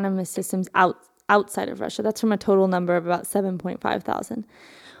autonomous systems outside of Russia. That's from a total number of about 7.5 thousand.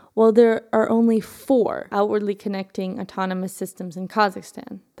 Well, there are only 4 outwardly connecting autonomous systems in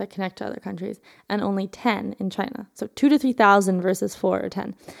Kazakhstan that connect to other countries, and only 10 in China. So 2,000 to 3,000 versus 4 or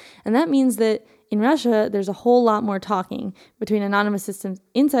 10. And that means that in Russia, there's a whole lot more talking between autonomous systems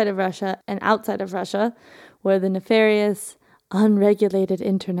inside of Russia and outside of Russia, where the nefarious, unregulated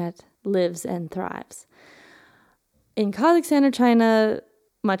internet lives and thrives. In Kazakhstan or China,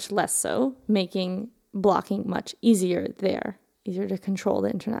 much less so, making blocking much easier there. Easier to control the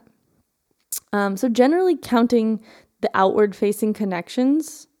internet. So generally counting the outward-facing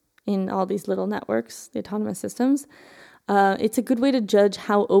connections in all these little networks, the autonomous systems, it's a good way to judge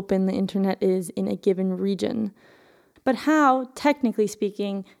how open the internet is in a given region. But how, technically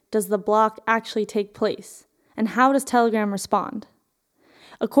speaking, does the block actually take place? And how does Telegram respond?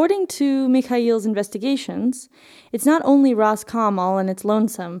 According to Mikhail's investigations, it's not only Roscom all in its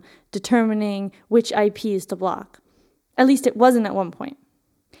lonesome determining which IPs to block. At least it wasn't at one point.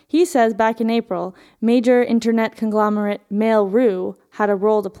 He says back in April, major internet conglomerate Mail.ru had a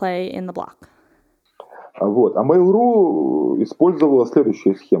role to play in the block. Вот. А Mail.ru использовала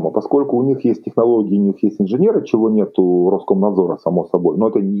следующую схему. Поскольку у них есть технологии, у них есть инженеры, чего нет у Роскомнадзора, само собой. Но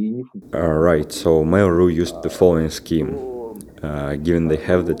это не... Right, so Mail.ru used the following scheme. Given they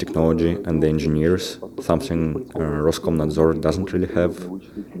have the technology and the engineers, something Roskomnadzor doesn't really have,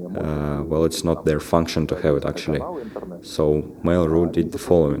 well, it's not their function to have it actually. So Mail.ru did the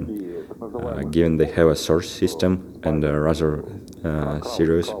following. Given they have a search system, and a rather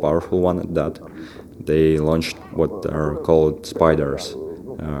serious, powerful one at that, they launched what are called spiders,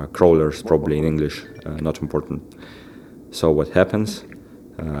 crawlers probably in English, not important. So what happens?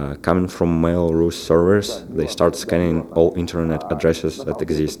 Coming from Mail.ru servers, they start scanning all internet addresses that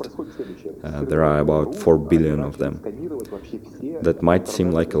exist. There are about 4 billion of them. That might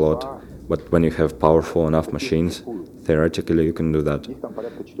seem like a lot, but when you have powerful enough machines, theoretically you can do that.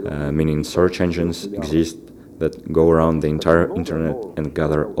 Meaning search engines exist that go around the entire internet and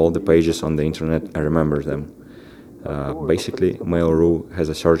gather all the pages on the internet and remember them. Basically, Mail.ru has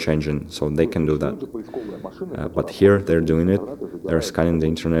a search engine, so they can do that. But here they're doing it. They're scanning the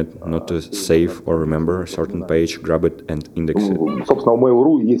internet not to save or remember a certain page, grab it and index it. Собственно, у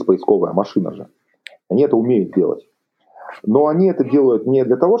Mail.ru есть поисковая машина же. Они это умеют делать. Но они это делают не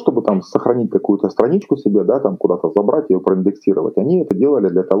для того, чтобы там сохранить какую-то страничку себе, да, там куда-то забрать и ее проиндексировать. Они это делали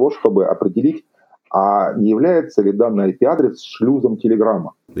для того, чтобы определить, а не является ли данный IP-адрес шлюзом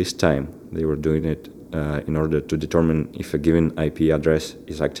Телеграма. This time they were doing it in order to determine if a given IP address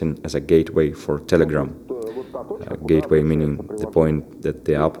is acting as a gateway for Telegram. Gateway meaning the point that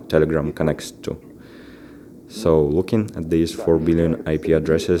the app Telegram connects to. So looking at these 4 billion IP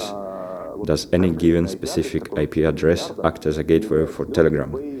addresses, does any given specific IP address act as a gateway for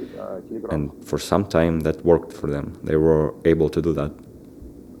Telegram? And for some time that worked for them. They were able to do that.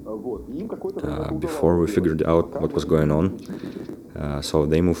 Before we figured out what was going on, so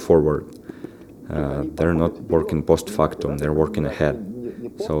they moved forward. They're not working post factum, they're working ahead.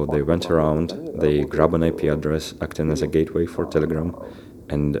 So they went around, they grab an IP address acting as a gateway for Telegram,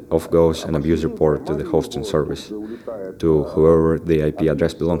 and off goes an abuse report to the hosting service, to whoever the IP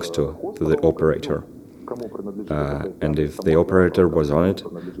address belongs to the operator. And if the operator was on it,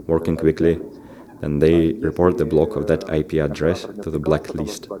 working quickly, then they report the block of that IP address to the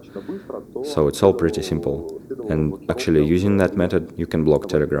blacklist. So it's all pretty simple. And actually using that method, you can block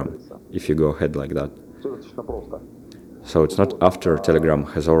Telegram. if you go ahead like that. Все достаточно просто. So it's not after Telegram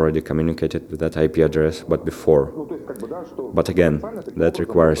has already communicated with that IP address, but before. Ну, то есть, как бы, да, что But again, that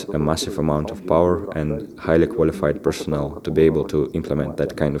requires a massive amount of power and highly qualified personnel to be able to implement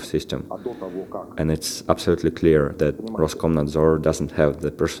that kind of system. до того, как And it's absolutely clear that Roskomnadzor doesn't have the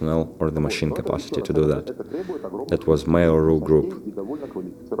personnel or the machine capacity to do that. это требует огромных That was Mail.ru Group. и довольно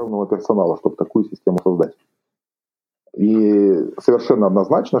квалифицированного персонала, чтобы такую систему создать. И совершенно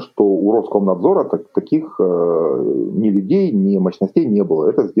однозначно, что у Роскомнадзора таких ни людей, ни мощностей не было.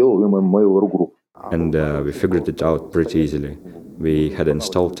 Это сделал им Mail.ru Group. And we figured it out pretty easily. We had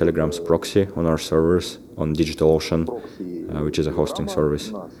installed Telegram's proxy on our servers on DigitalOcean, which is a hosting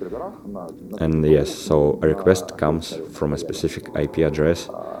service. На серверах, And yes, so a request comes from a specific IP address.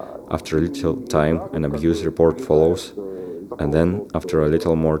 After a little time, an abuse report follows. And then, after a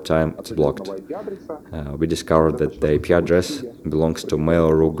little more time, it's blocked. We discovered that the IP address belongs to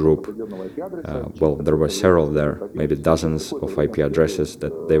Mail.ru Group. Well, there were several there, maybe dozens of IP addresses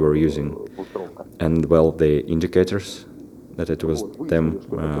that they were using. And, well, the indicators that it was them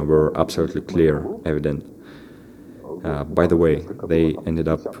were absolutely clear, evident. By the way, they ended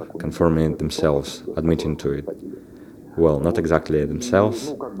up confirming it themselves, admitting to it. Well, not exactly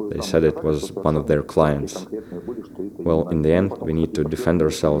themselves. They said it was one of their clients. Well, in the end, we need to defend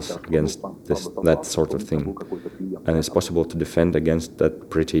ourselves against that sort of thing. And it's possible to defend against that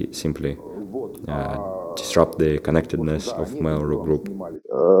pretty simply. Disrupt the connectedness of Mail.ru Group.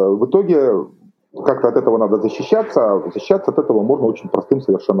 В итоге как-то от этого надо защищаться. Защищаться от этого можно очень простым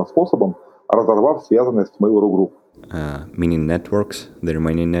совершенно способом, разорвав связанность с Mail.ru Group. Meaning networks, the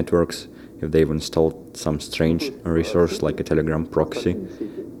remaining networks, if they've installed some strange resource like a Telegram proxy.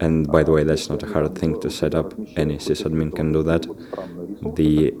 And by the way, that's not a hard thing to set up. Any sysadmin can do that.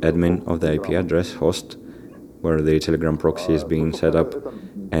 The admin of the IP address host where the Telegram proxy is being set up,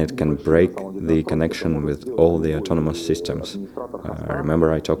 and it can break the connection with all the autonomous systems.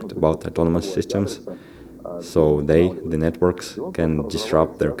 Remember I talked about autonomous systems? So the networks, can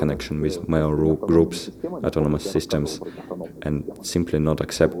disrupt their connection with Mail.ru Group's autonomous systems and simply not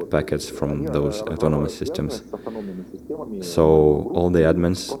accept packets from those autonomous systems. So all the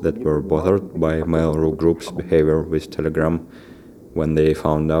admins that were bothered by Mail.ru Group's behavior with Telegram, when they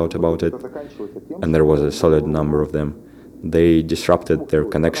found out about it, and there was a solid number of them, they disrupted their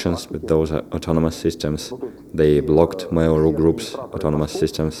connections with those autonomous systems. They blocked Mail.ru Group's autonomous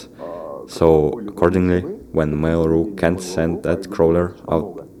systems. So accordingly, when Mail.ru can't send that crawler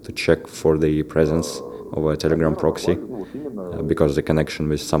out to check for the presence of a Telegram proxy, because the connection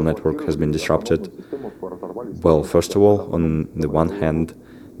with some network has been disrupted, well, first of all, on the one hand,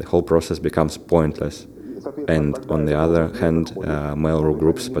 the whole process becomes pointless. And on the other hand, Mail.ru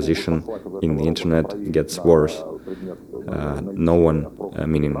Group's position in the internet gets worse. No one,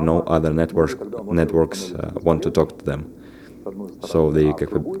 meaning no other networks want to talk to them. So the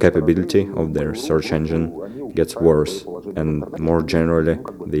capability of their search engine gets worse, and more generally,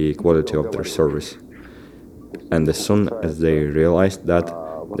 the quality of their service. And as soon as they realized that,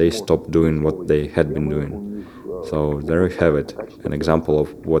 they stopped doing what they had been doing. So there you have it, an example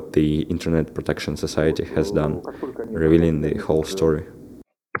of what the Internet Protection Society has done, revealing the whole story.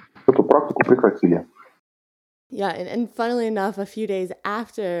 Эту практику прекратили. Yeah, and funnily enough, a few days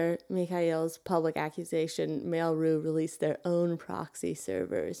after Mikhail's public accusation, Mail.ru released their own proxy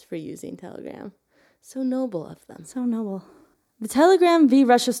servers for using Telegram. So noble of them. So noble. The Telegram v.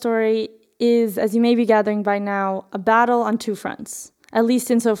 Russia story is, as you may be gathering by now, a battle on two fronts, at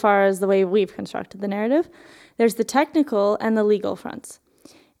least insofar as the way we've constructed the narrative. There's the technical and the legal fronts.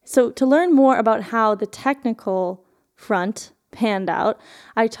 So to learn more about how the technical front panned out,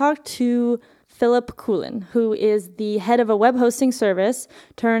 I talked to Philip Kulin, who is the head of a web hosting service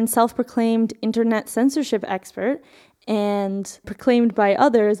turned self-proclaimed internet censorship expert and proclaimed by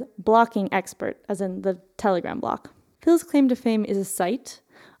others blocking expert, as in the Telegram block. Phil's claim to fame is a site,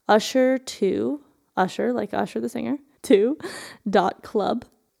 Usher2, Usher, like Usher the singer, 2.club.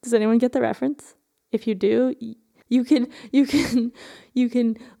 Does anyone get the reference? If you do, you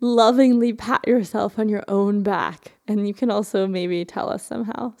can lovingly pat yourself on your own back, and you can also maybe tell us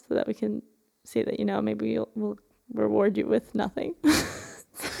somehow so that we can see that, maybe we'll reward you with nothing.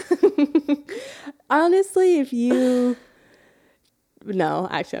 Honestly, if you... No,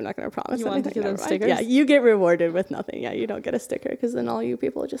 actually, I'm not going to promise you anything. Want to give them stickers? Yeah, you get rewarded with nothing. Yeah, you don't get a sticker, because then all you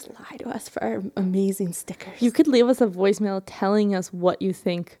people just lie to us for our amazing stickers. You could leave us a voicemail telling us what you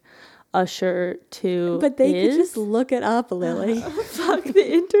think Usher2 But they is. could just look it up, Lily. Fuck,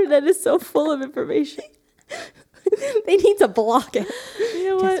 the internet is so full of information. They need to block it. You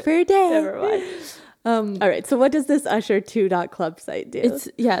know Just what? for a day. Never mind. All right, so what does this usher2.club site do?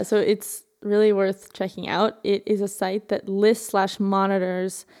 So it's really worth checking out. It is a site that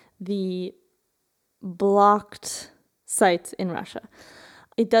lists/monitors the blocked sites in Russia.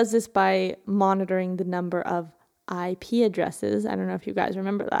 It does this by monitoring the number of IP addresses, I don't know if you guys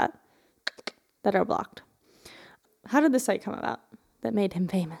remember that are blocked. How did the site come about that made him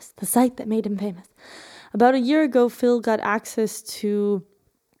famous? The site that made him famous. About a year ago, Phil got access to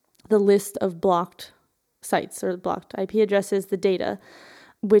the list of blocked sites or blocked IP addresses, the data,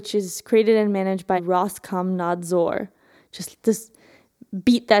 which is created and managed by Roskomnadzor. Just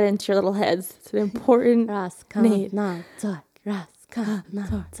beat that into your little heads. It's an important name.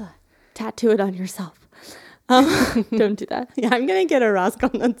 Roskomnadzor. Tattoo it on yourself. Don't do that. Yeah, I'm going to get a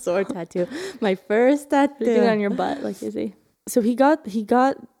Roskomnadzor tattoo. My first tattoo. Get it on your butt like Izzy. So he got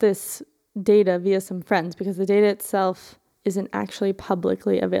this data via some friends because the data itself isn't actually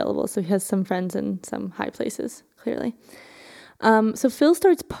publicly available. So he has some friends in some high places, clearly. So Phil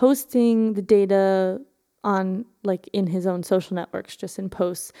starts posting the data on, like, in his own social networks, just in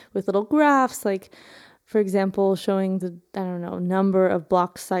posts with little graphs, like, for example, showing the, number of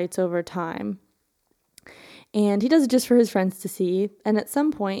blocked sites over time. And he does it just for his friends to see. And at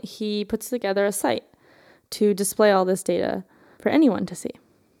some point, he puts together a site to display all this data for anyone to see.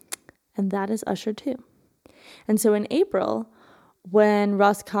 And that is Usher2. And so in April, when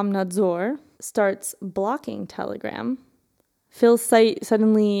Roskomnadzor starts blocking Telegram, Phil's site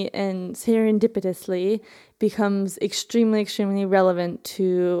suddenly and serendipitously becomes extremely, extremely relevant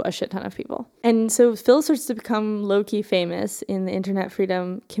to a shit ton of people. And so Phil starts to become low-key famous in the internet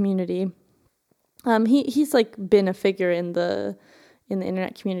freedom community. He's like been a figure in the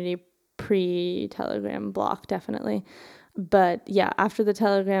internet community pre-Telegram block, definitely. But yeah, after the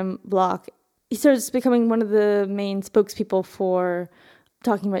Telegram block, he starts becoming one of the main spokespeople for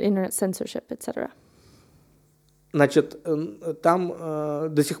talking about internet censorship, etc. Значит,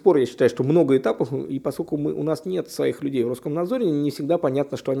 там до сих пор я считаю, что много этапов, и поскольку у нас нет своих людей в Роскомнадзоре, не всегда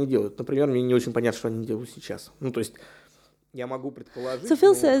понятно, что они делают. Например, мне не очень понятно, что они делают сейчас. Ну, то есть я могу предположить, so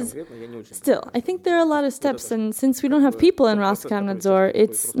Phil says, still, I think there are a lot of steps, and since we don't have people in Roskomnadzor,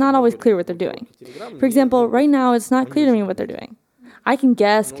 it's not always clear what they're doing. For example, right now, it's not clear to me what they're doing. I can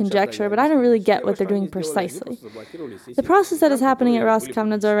guess, conjecture, but I don't really get what they're doing precisely. The process that is happening at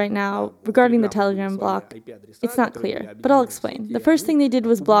Roskomnadzor right now regarding the Telegram block, it's not clear, but I'll explain. The first thing they did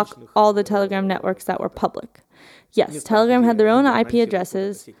was block all the Telegram networks that were public. Yes, Telegram had their own IP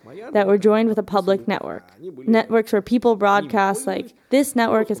addresses that were joined with a public network. Networks where people broadcast like, this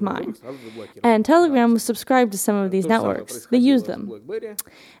network is mine. And Telegram was subscribed to some of these networks. They used them.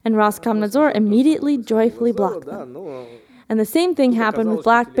 And Roskomnadzor immediately joyfully blocked them. And the same thing happened with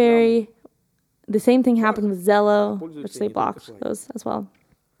BlackBerry. The same thing happened with Zello, which they blocked those as well.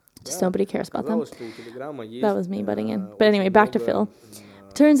 Just nobody cares about them. That was me butting in. But anyway, back to Phil.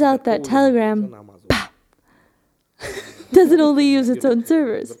 Turns out that Telegram doesn't only use its own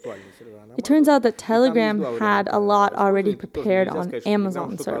servers. It turns out that Telegram had a lot already prepared on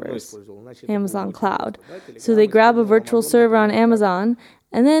Amazon servers, Amazon Cloud. So they grab a virtual server on Amazon,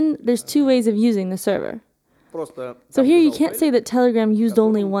 and then there's two ways of using the server. So here you can't say that Telegram used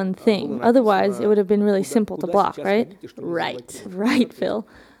only one thing. Otherwise, it would have been really simple to block, right? Right, Phil.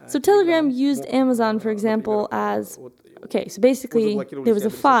 So Telegram used Amazon, for example, as... Okay, so basically, there was a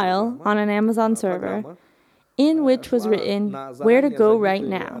file on an Amazon server in which was written where to go right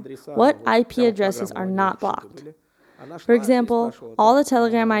now, what IP addresses are not blocked. For example, all the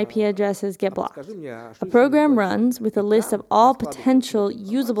Telegram IP addresses get blocked. A program runs with a list of all potential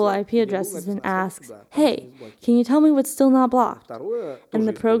usable IP addresses and asks, hey, can you tell me what's still not blocked? And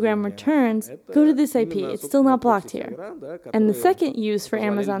the program returns, go to this IP, it's still not blocked here. And the second use for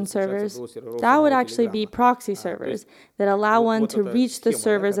Amazon servers, that would actually be proxy servers that allow one to reach the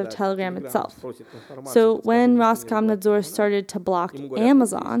servers of Telegram itself. So when Roskomnadzor started to block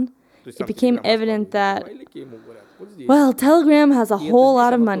Amazon, it became evident that, well, Telegram has a whole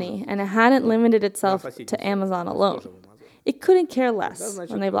lot of money, and it hadn't limited itself to Amazon alone. It couldn't care less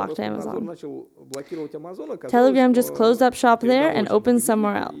when they blocked Amazon. Telegram just closed up shop there and opened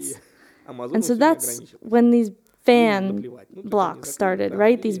somewhere else. And so that's when these fan blocks started,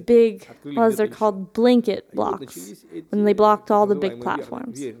 right? These big, as they're called, blanket blocks, when they blocked all the big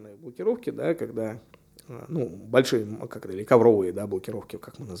platforms. Ну, большие, как это, или ковровые, да, блокировки,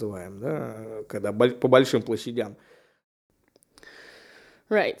 как мы называем, да, когда по большим площадям.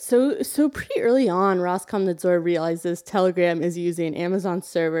 Right. So pretty early on, Roskomnadzor realizes Telegram is using Amazon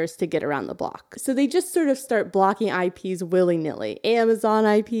servers to get around the block. So they just sort of start blocking IPs willy-nilly. Amazon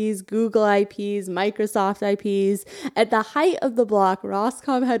IPs, Google IPs, Microsoft IPs. At the height of the block,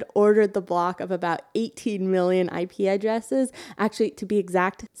 Roscom had ordered the block of about 18 million IP addresses. Actually, to be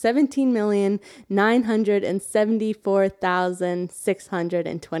exact,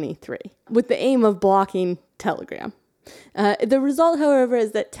 17,974,623, with the aim of blocking Telegram. The result, however,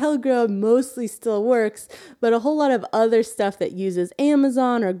 is that Telegram mostly still works, but a whole lot of other stuff that uses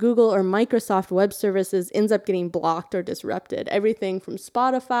Amazon or Google or Microsoft web services ends up getting blocked or disrupted. Everything from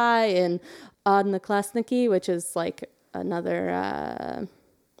Spotify and Odnoklassniki, which is like another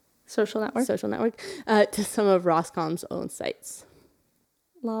social network, to some of Roscom's own sites.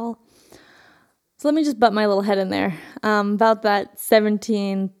 Lol. So let me just butt my little head in there about that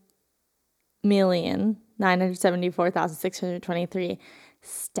 17,974,623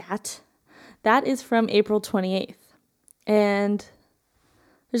 stat. That is from April 28th. And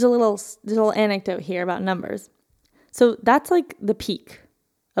there's a little anecdote here about numbers. So that's like the peak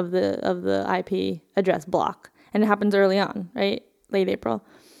of the IP address block. And it happens early on, right? Late April.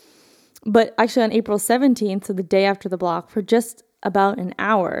 But actually on April 17th, so the day after the block, for just about an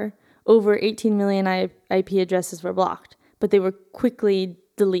hour, over 18 million IP addresses were blocked. But they were quickly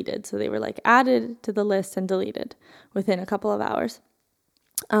deleted. So they were like added to the list and deleted within a couple of hours.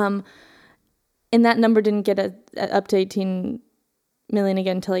 And that number didn't get up to 18 million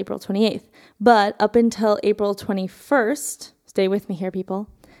again until April 28th. But up until April 21st, stay with me here, people,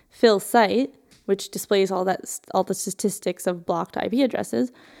 Phil's site, which displays all the statistics of blocked IP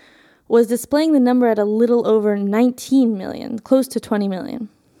addresses, was displaying the number at a little over 19 million, close to 20 million.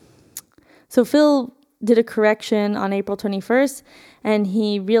 So Phil did a correction on April 21st, and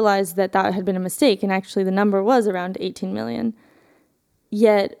he realized that had been a mistake, and actually the number was around 18 million.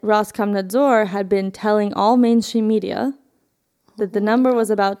 Yet Roskomnadzor had been telling all mainstream media that the number was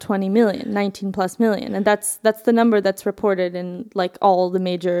about 20 million, 19 plus million, and that's the number that's reported in like all the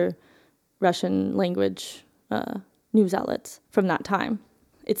major Russian language news outlets from that time.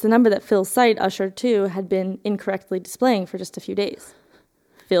 It's the number that Phil's site, Usher 2, had been incorrectly displaying for just a few days.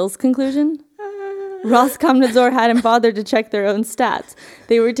 Phil's conclusion? Roskomnadzor hadn't bothered to check their own stats.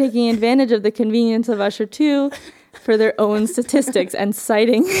 They were taking advantage of the convenience of Usher 2 for their own statistics and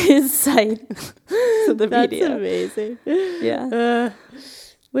citing his site to the media. That's amazing. Yeah.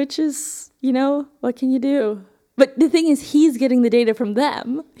 Which is, what can you do? But the thing is, he's getting the data from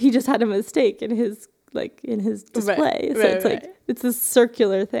them. He just had a mistake in his display. Right, it's a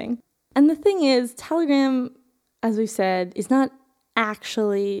circular thing. And the thing is, Telegram, as we've said, is not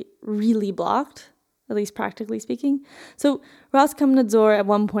actually really blocked, at least practically speaking. So Roskomnadzor at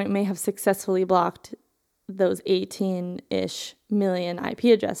one point may have successfully blocked those 18-ish million IP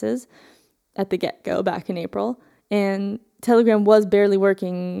addresses at the get-go back in April. And Telegram was barely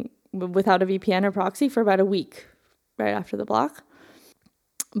working without a VPN or proxy for about a week right after the block.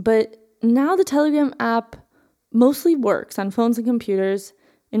 But now the Telegram app mostly works on phones and computers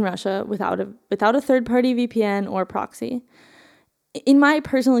in Russia without a third-party VPN or proxy. In my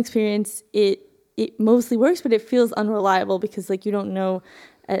personal experience, it mostly works, but it feels unreliable because you don't know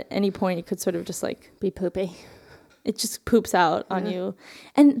at any point it could sort of just be poopy. It just poops out on you.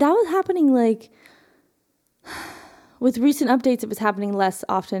 And that was happening with recent updates, it was happening less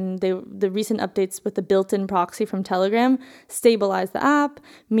often. The recent updates with the built-in proxy from Telegram stabilize the app,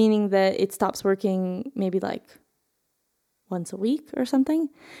 meaning that it stops working maybe once a week or something.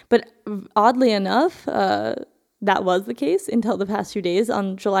 But oddly enough, that was the case until the past few days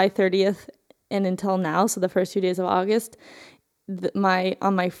on July 30th and until now, so the first few days of August.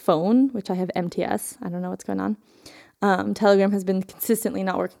 On my phone, which I have MTS, I don't know what's going on, Telegram has been consistently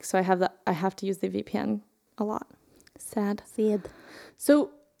not working, so I have to use the VPN a lot. Sad.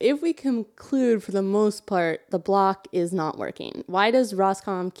 So if we conclude, for the most part, the block is not working, why does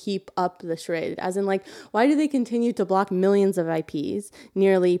Roscom keep up the charade? As in, why do they continue to block millions of IPs,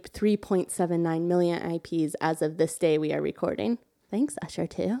 nearly 3.79 million IPs as of this day we are recording? Thanks, Usher,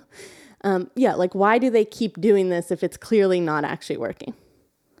 too. Why do they keep doing this if it's clearly not actually working?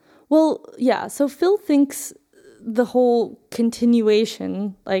 Well, yeah, so Phil thinks the whole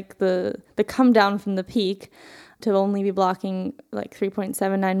continuation, the come down from the peak, to only be blocking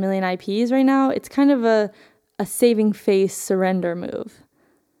 3.79 million IPs right now, it's kind of a saving face surrender move.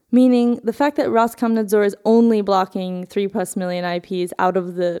 Meaning the fact that Roskomnadzor is only blocking 3+ million IPs out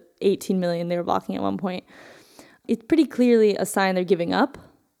of the 18 million they were blocking at one point, it's pretty clearly a sign they're giving up,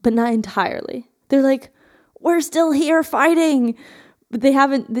 but not entirely. They're we're still here fighting, but they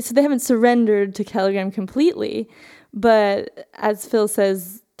haven't surrendered to Telegram completely. But as Phil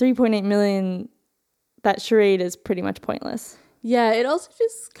says, 3.8 million, that charade is pretty much pointless. Yeah, it also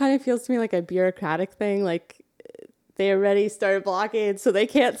just kind of feels to me like a bureaucratic thing. Like, they already started blocking, so they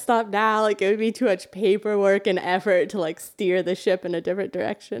can't stop now. Like, it would be too much paperwork and effort to, like, steer the ship in a different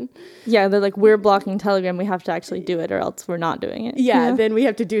direction. Yeah, they're like, we're blocking Telegram. We have to actually do it or else we're not doing it. Yeah, You know? then we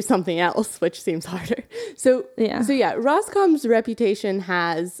have to do something else, which seems harder. So yeah, Roscom's reputation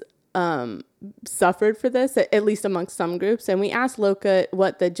has suffered for this, at least amongst some groups. And we asked Loka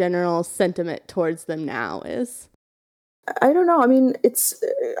what the general sentiment towards them now is. I don't know. I mean,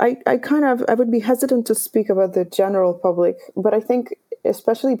 I would be hesitant to speak about the general public, but I think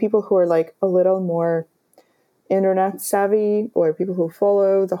especially people who are like a little more internet savvy, or people who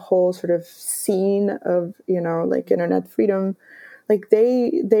follow the whole sort of scene of, like internet freedom, like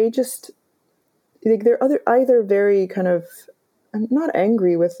they just, like, they're either very kind of, I'm not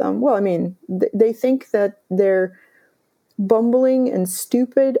angry with them. Well, I mean, they think that they're bumbling and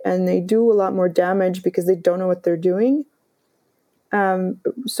stupid and they do a lot more damage because they don't know what they're doing.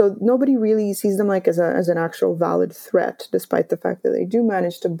 So nobody really sees them like as an actual valid threat, despite the fact that they do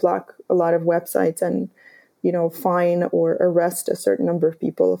manage to block a lot of websites and, fine or arrest a certain number of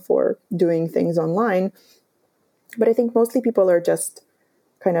people for doing things online. But I think mostly people are just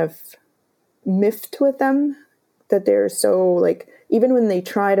kind of miffed with them, that they're so, like, even when they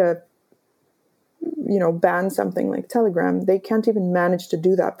try to, ban something like Telegram, they can't even manage to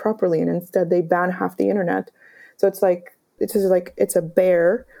do that properly. And instead they ban half the internet. So it's like, it's a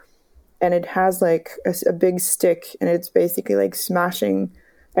bear and it has like a big stick and it's basically like smashing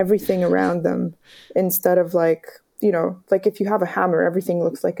everything around them, instead of like, like if you have a hammer, everything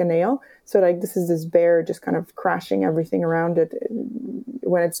looks like a nail. So like this is this bear just kind of crashing everything around it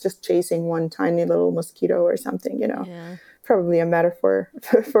when it's just chasing one tiny little mosquito or something, Yeah. Probably a metaphor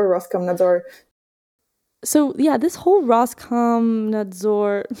for Roskomnadzor. So yeah, this whole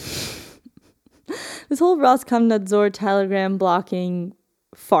Roskomnadzor Telegram blocking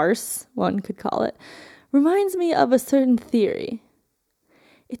farce, one could call it, reminds me of a certain theory.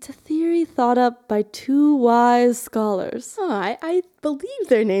 It's a theory thought up by two wise scholars. Oh, I believe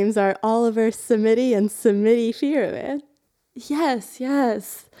their names are Oliver Samiti and Samiti Firaman. Yes.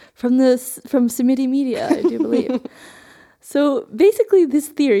 From Samiti Media, I do believe. So basically this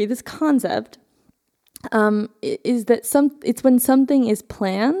theory, this concept, is that it's when something is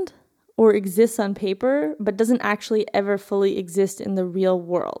planned or exists on paper, but doesn't actually ever fully exist in the real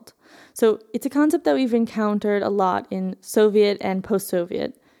world. So it's a concept that we've encountered a lot in Soviet and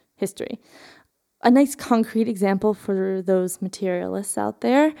post-Soviet history. A nice concrete example for those materialists out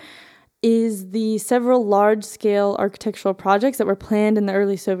there is the several large-scale architectural projects that were planned in the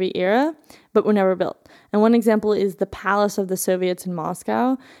early Soviet era, but were never built. And one example is the Palace of the Soviets in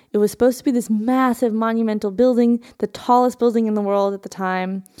Moscow. It was supposed to be this massive monumental building, the tallest building in the world at the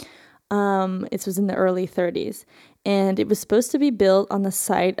time. It was in the early 30s. And it was supposed to be built on the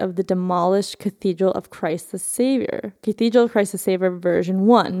site of the demolished Cathedral of Christ the Savior. Cathedral of Christ the Savior version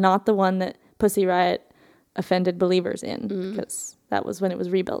 1, not the one that Pussy Riot offended believers in, because that was when it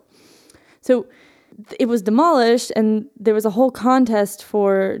was rebuilt. So it was demolished, and there was a whole contest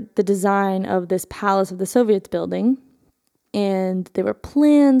for the design of this Palace of the Soviets building. And there were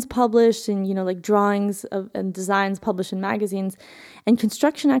plans published and, like drawings and designs published in magazines. And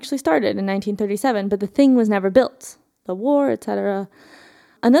construction actually started in 1937, but the thing was never built. The war, etc.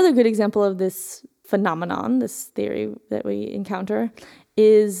 Another good example of this phenomenon, this theory that we encounter,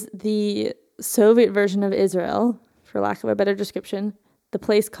 is the Soviet version of Israel, for lack of a better description, the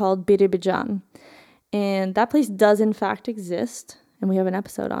place called Birobidzhan. And that place does in fact exist, and we have an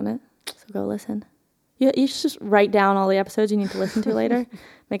episode on it, so go listen. You should just write down all the episodes you need to listen to later,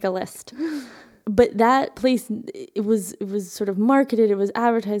 make a list. But that place, it was sort of marketed, it was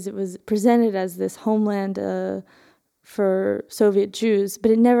advertised, it was presented as this homeland for Soviet Jews, but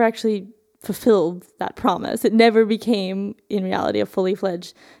it never actually fulfilled that promise. It never became, in reality, a fully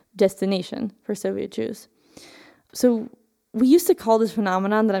fledged destination for Soviet Jews. So we used to call this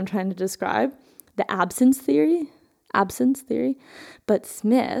phenomenon that I'm trying to describe the absence theory, but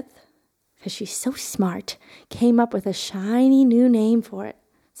Smith, because she's so smart, came up with a shiny new name for it.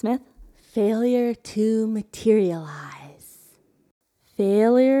 Smith? Failure to materialize.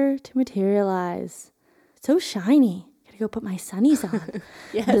 Failure to materialize. So shiny. Gotta go put my sunnies on.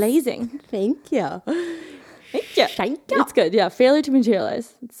 Yes. Blazing. Thank you. Thank you. It's good. Yeah, failure to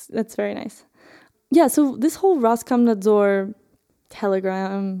materialize. That's very nice. Yeah, so this whole Roskomnadzor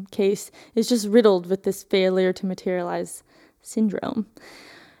Telegram case is just riddled with this failure to materialize syndrome.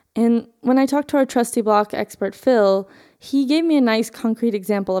 And when I talked to our trusty block expert, Phil, he gave me a nice concrete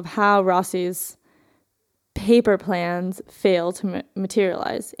example of how Rossi's paper plans fail to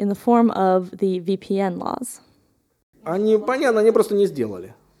materialize in the form of the VPN laws? Понятно, они просто не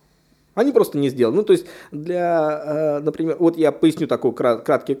сделали. Они просто не сделали. Ну, то есть, например, вот я поясню такой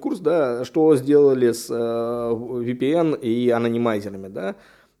краткий курс, да, что сделали с VPN и анонимайзерами, да.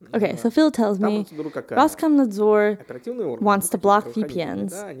 Okay, so Phil tells me Roskomnadzor wants to block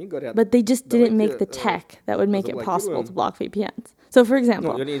VPNs, but they just didn't make the tech that would make it possible to block VPNs. So, for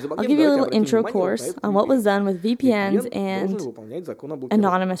example, I'll give you a little intro course on what was done with VPNs and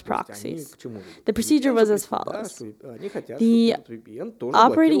anonymous proxies. The procedure was as follows. The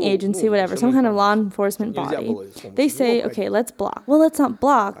operating agency, whatever, some kind of law enforcement body, they say, okay, let's block. Well, let's not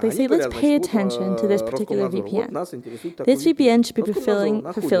block. They say, let's pay attention to this particular VPN. This VPN should be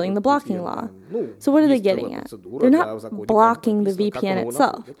fulfilling the blocking law. So what are they getting at? They're not blocking the VPN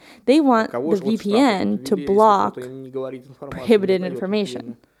itself. They want the VPN to block prohibited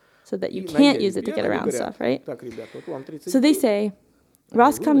information so that you can't use it to get around stuff, right? So they say,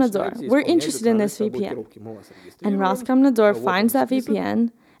 Roskomnadzor, we're interested in this VPN. And Roskomnadzor finds that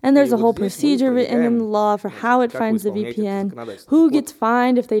VPN, and there's a whole procedure written in the law for how it finds the VPN, who gets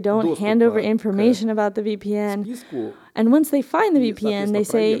fined if they don't hand over information about the VPN. And once they find the VPN, they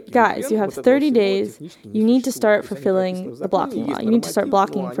say, guys, you have 30 days. You need to start fulfilling the blocking law. You need to start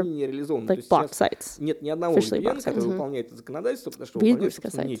blocking for like blocked sites, officially blocked sites.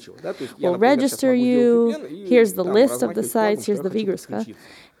 Vigruska sites. We'll register you. Here's the list of the sites. Here's the Vigruska.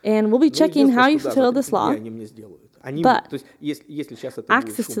 And we'll be checking how you fulfill this law. But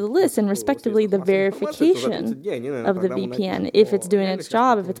access to the list and respectively the verification of the VPN, if it's doing its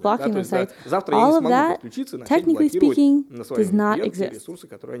job, if it's blocking those sites, all of that, technically speaking, does not exist.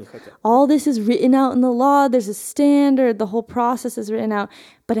 All this is written out in the law. There's a standard. The whole process is written out,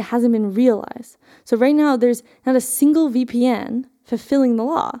 but it hasn't been realized. So right now, there's not a single VPN fulfilling the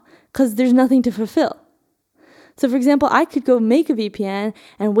law because there's nothing to fulfill. So, for example, I could go make a VPN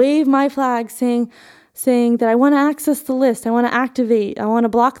and wave my flag saying that I want to access the list, I want to activate, I want to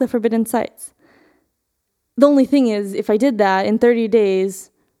block the forbidden sites. The only thing is, if I did that, in 30 days,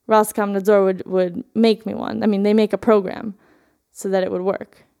 Roskomnadzor would make me one. I mean, they make a program so that it would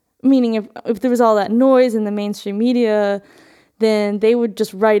work. Meaning, if there was all that noise in the mainstream media, then they would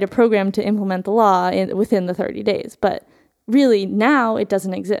just write a program to implement the law within the 30 days. But really, now it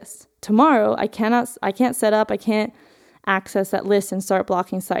doesn't exist. Tomorrow, I can't access that list and start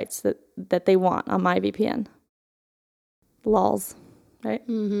blocking sites that they want on my VPN. Lols, right?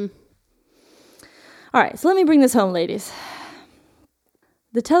 Mm-hmm. All right, so let me bring this home, ladies.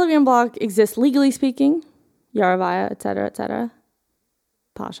 The Telegram block exists legally speaking, Yarovaya, etc.,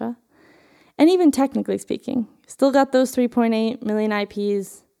 Pasha, and even technically speaking. Still got those 3.8 million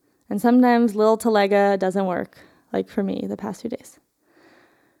IPs, and sometimes little Telega doesn't work, like for me the past 2 days.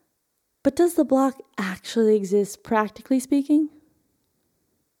 But does the block actually exist, practically speaking?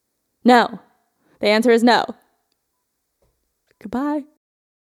 No. The answer is no. Goodbye.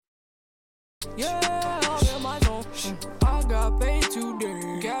 Yeah, I'm in my zone. I got paid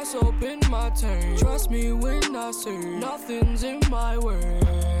today. Gas up in my tank. Trust me when I say nothing's in my way.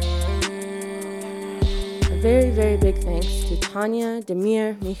 A very, very big thanks to Tanya,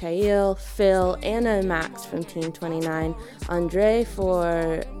 Demir, Mikhail, Phil, Anna, and Max from Team 29, Andre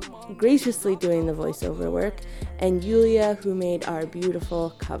for graciously doing the voiceover work, and Yulia, who made our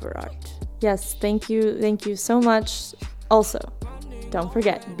beautiful cover art. Yes, thank you so much. Also, don't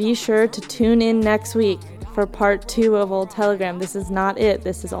forget, be sure to tune in next week for part 2 of Old Telegram. This is not it.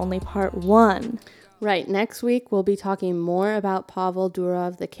 This is only part 1. Right, next week we'll be talking more about Pavel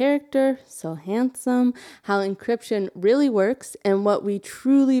Durov, the character, so handsome, how encryption really works, and what we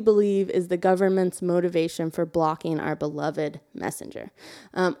truly believe is the government's motivation for blocking our beloved messenger.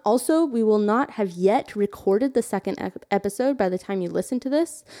 Also, we will not have yet recorded the second episode by the time you listen to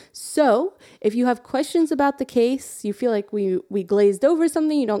this, so if you have questions about the case, you feel like we glazed over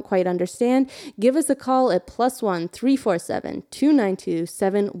something you don't quite understand, give us a call at +1 347 292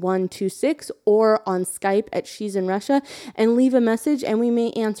 7126 or on Skype at She's in Russia and leave a message and we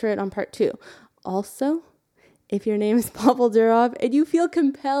may answer it on part 2. Also, if your name is Pavel Durov and you feel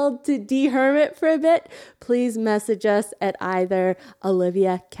compelled to de-hermit for a bit, please message us at either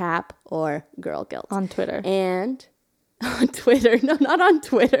Olivia Cap or Girl Guilt. On Twitter. And on Twitter. No, not on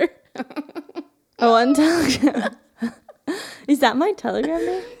Twitter. Oh, on Telegram. Is that my Telegram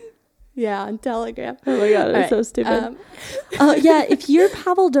name? Yeah, on Telegram. Oh my god, it's so stupid. Yeah, if you're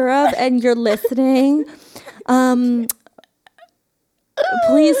Pavel Durov and you're listening,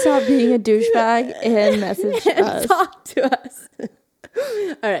 please stop being a douchebag and message us. Talk to us.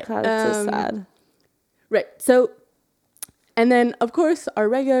 All right. God, it's so sad. Right. So And then, of course, our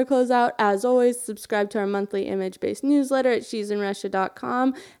regular closeout, as always, subscribe to our monthly image-based newsletter at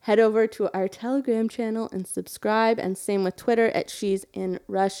she'sinrussia.com. Head over to our Telegram channel and subscribe. And same with Twitter at She's in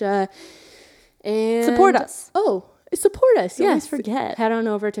Russia. And Support us. Oh, support us. Don't always Yes. forget. Head on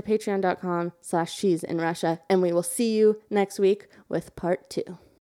over to patreon.com/she'sinrussia. And we will see you next week with part 2.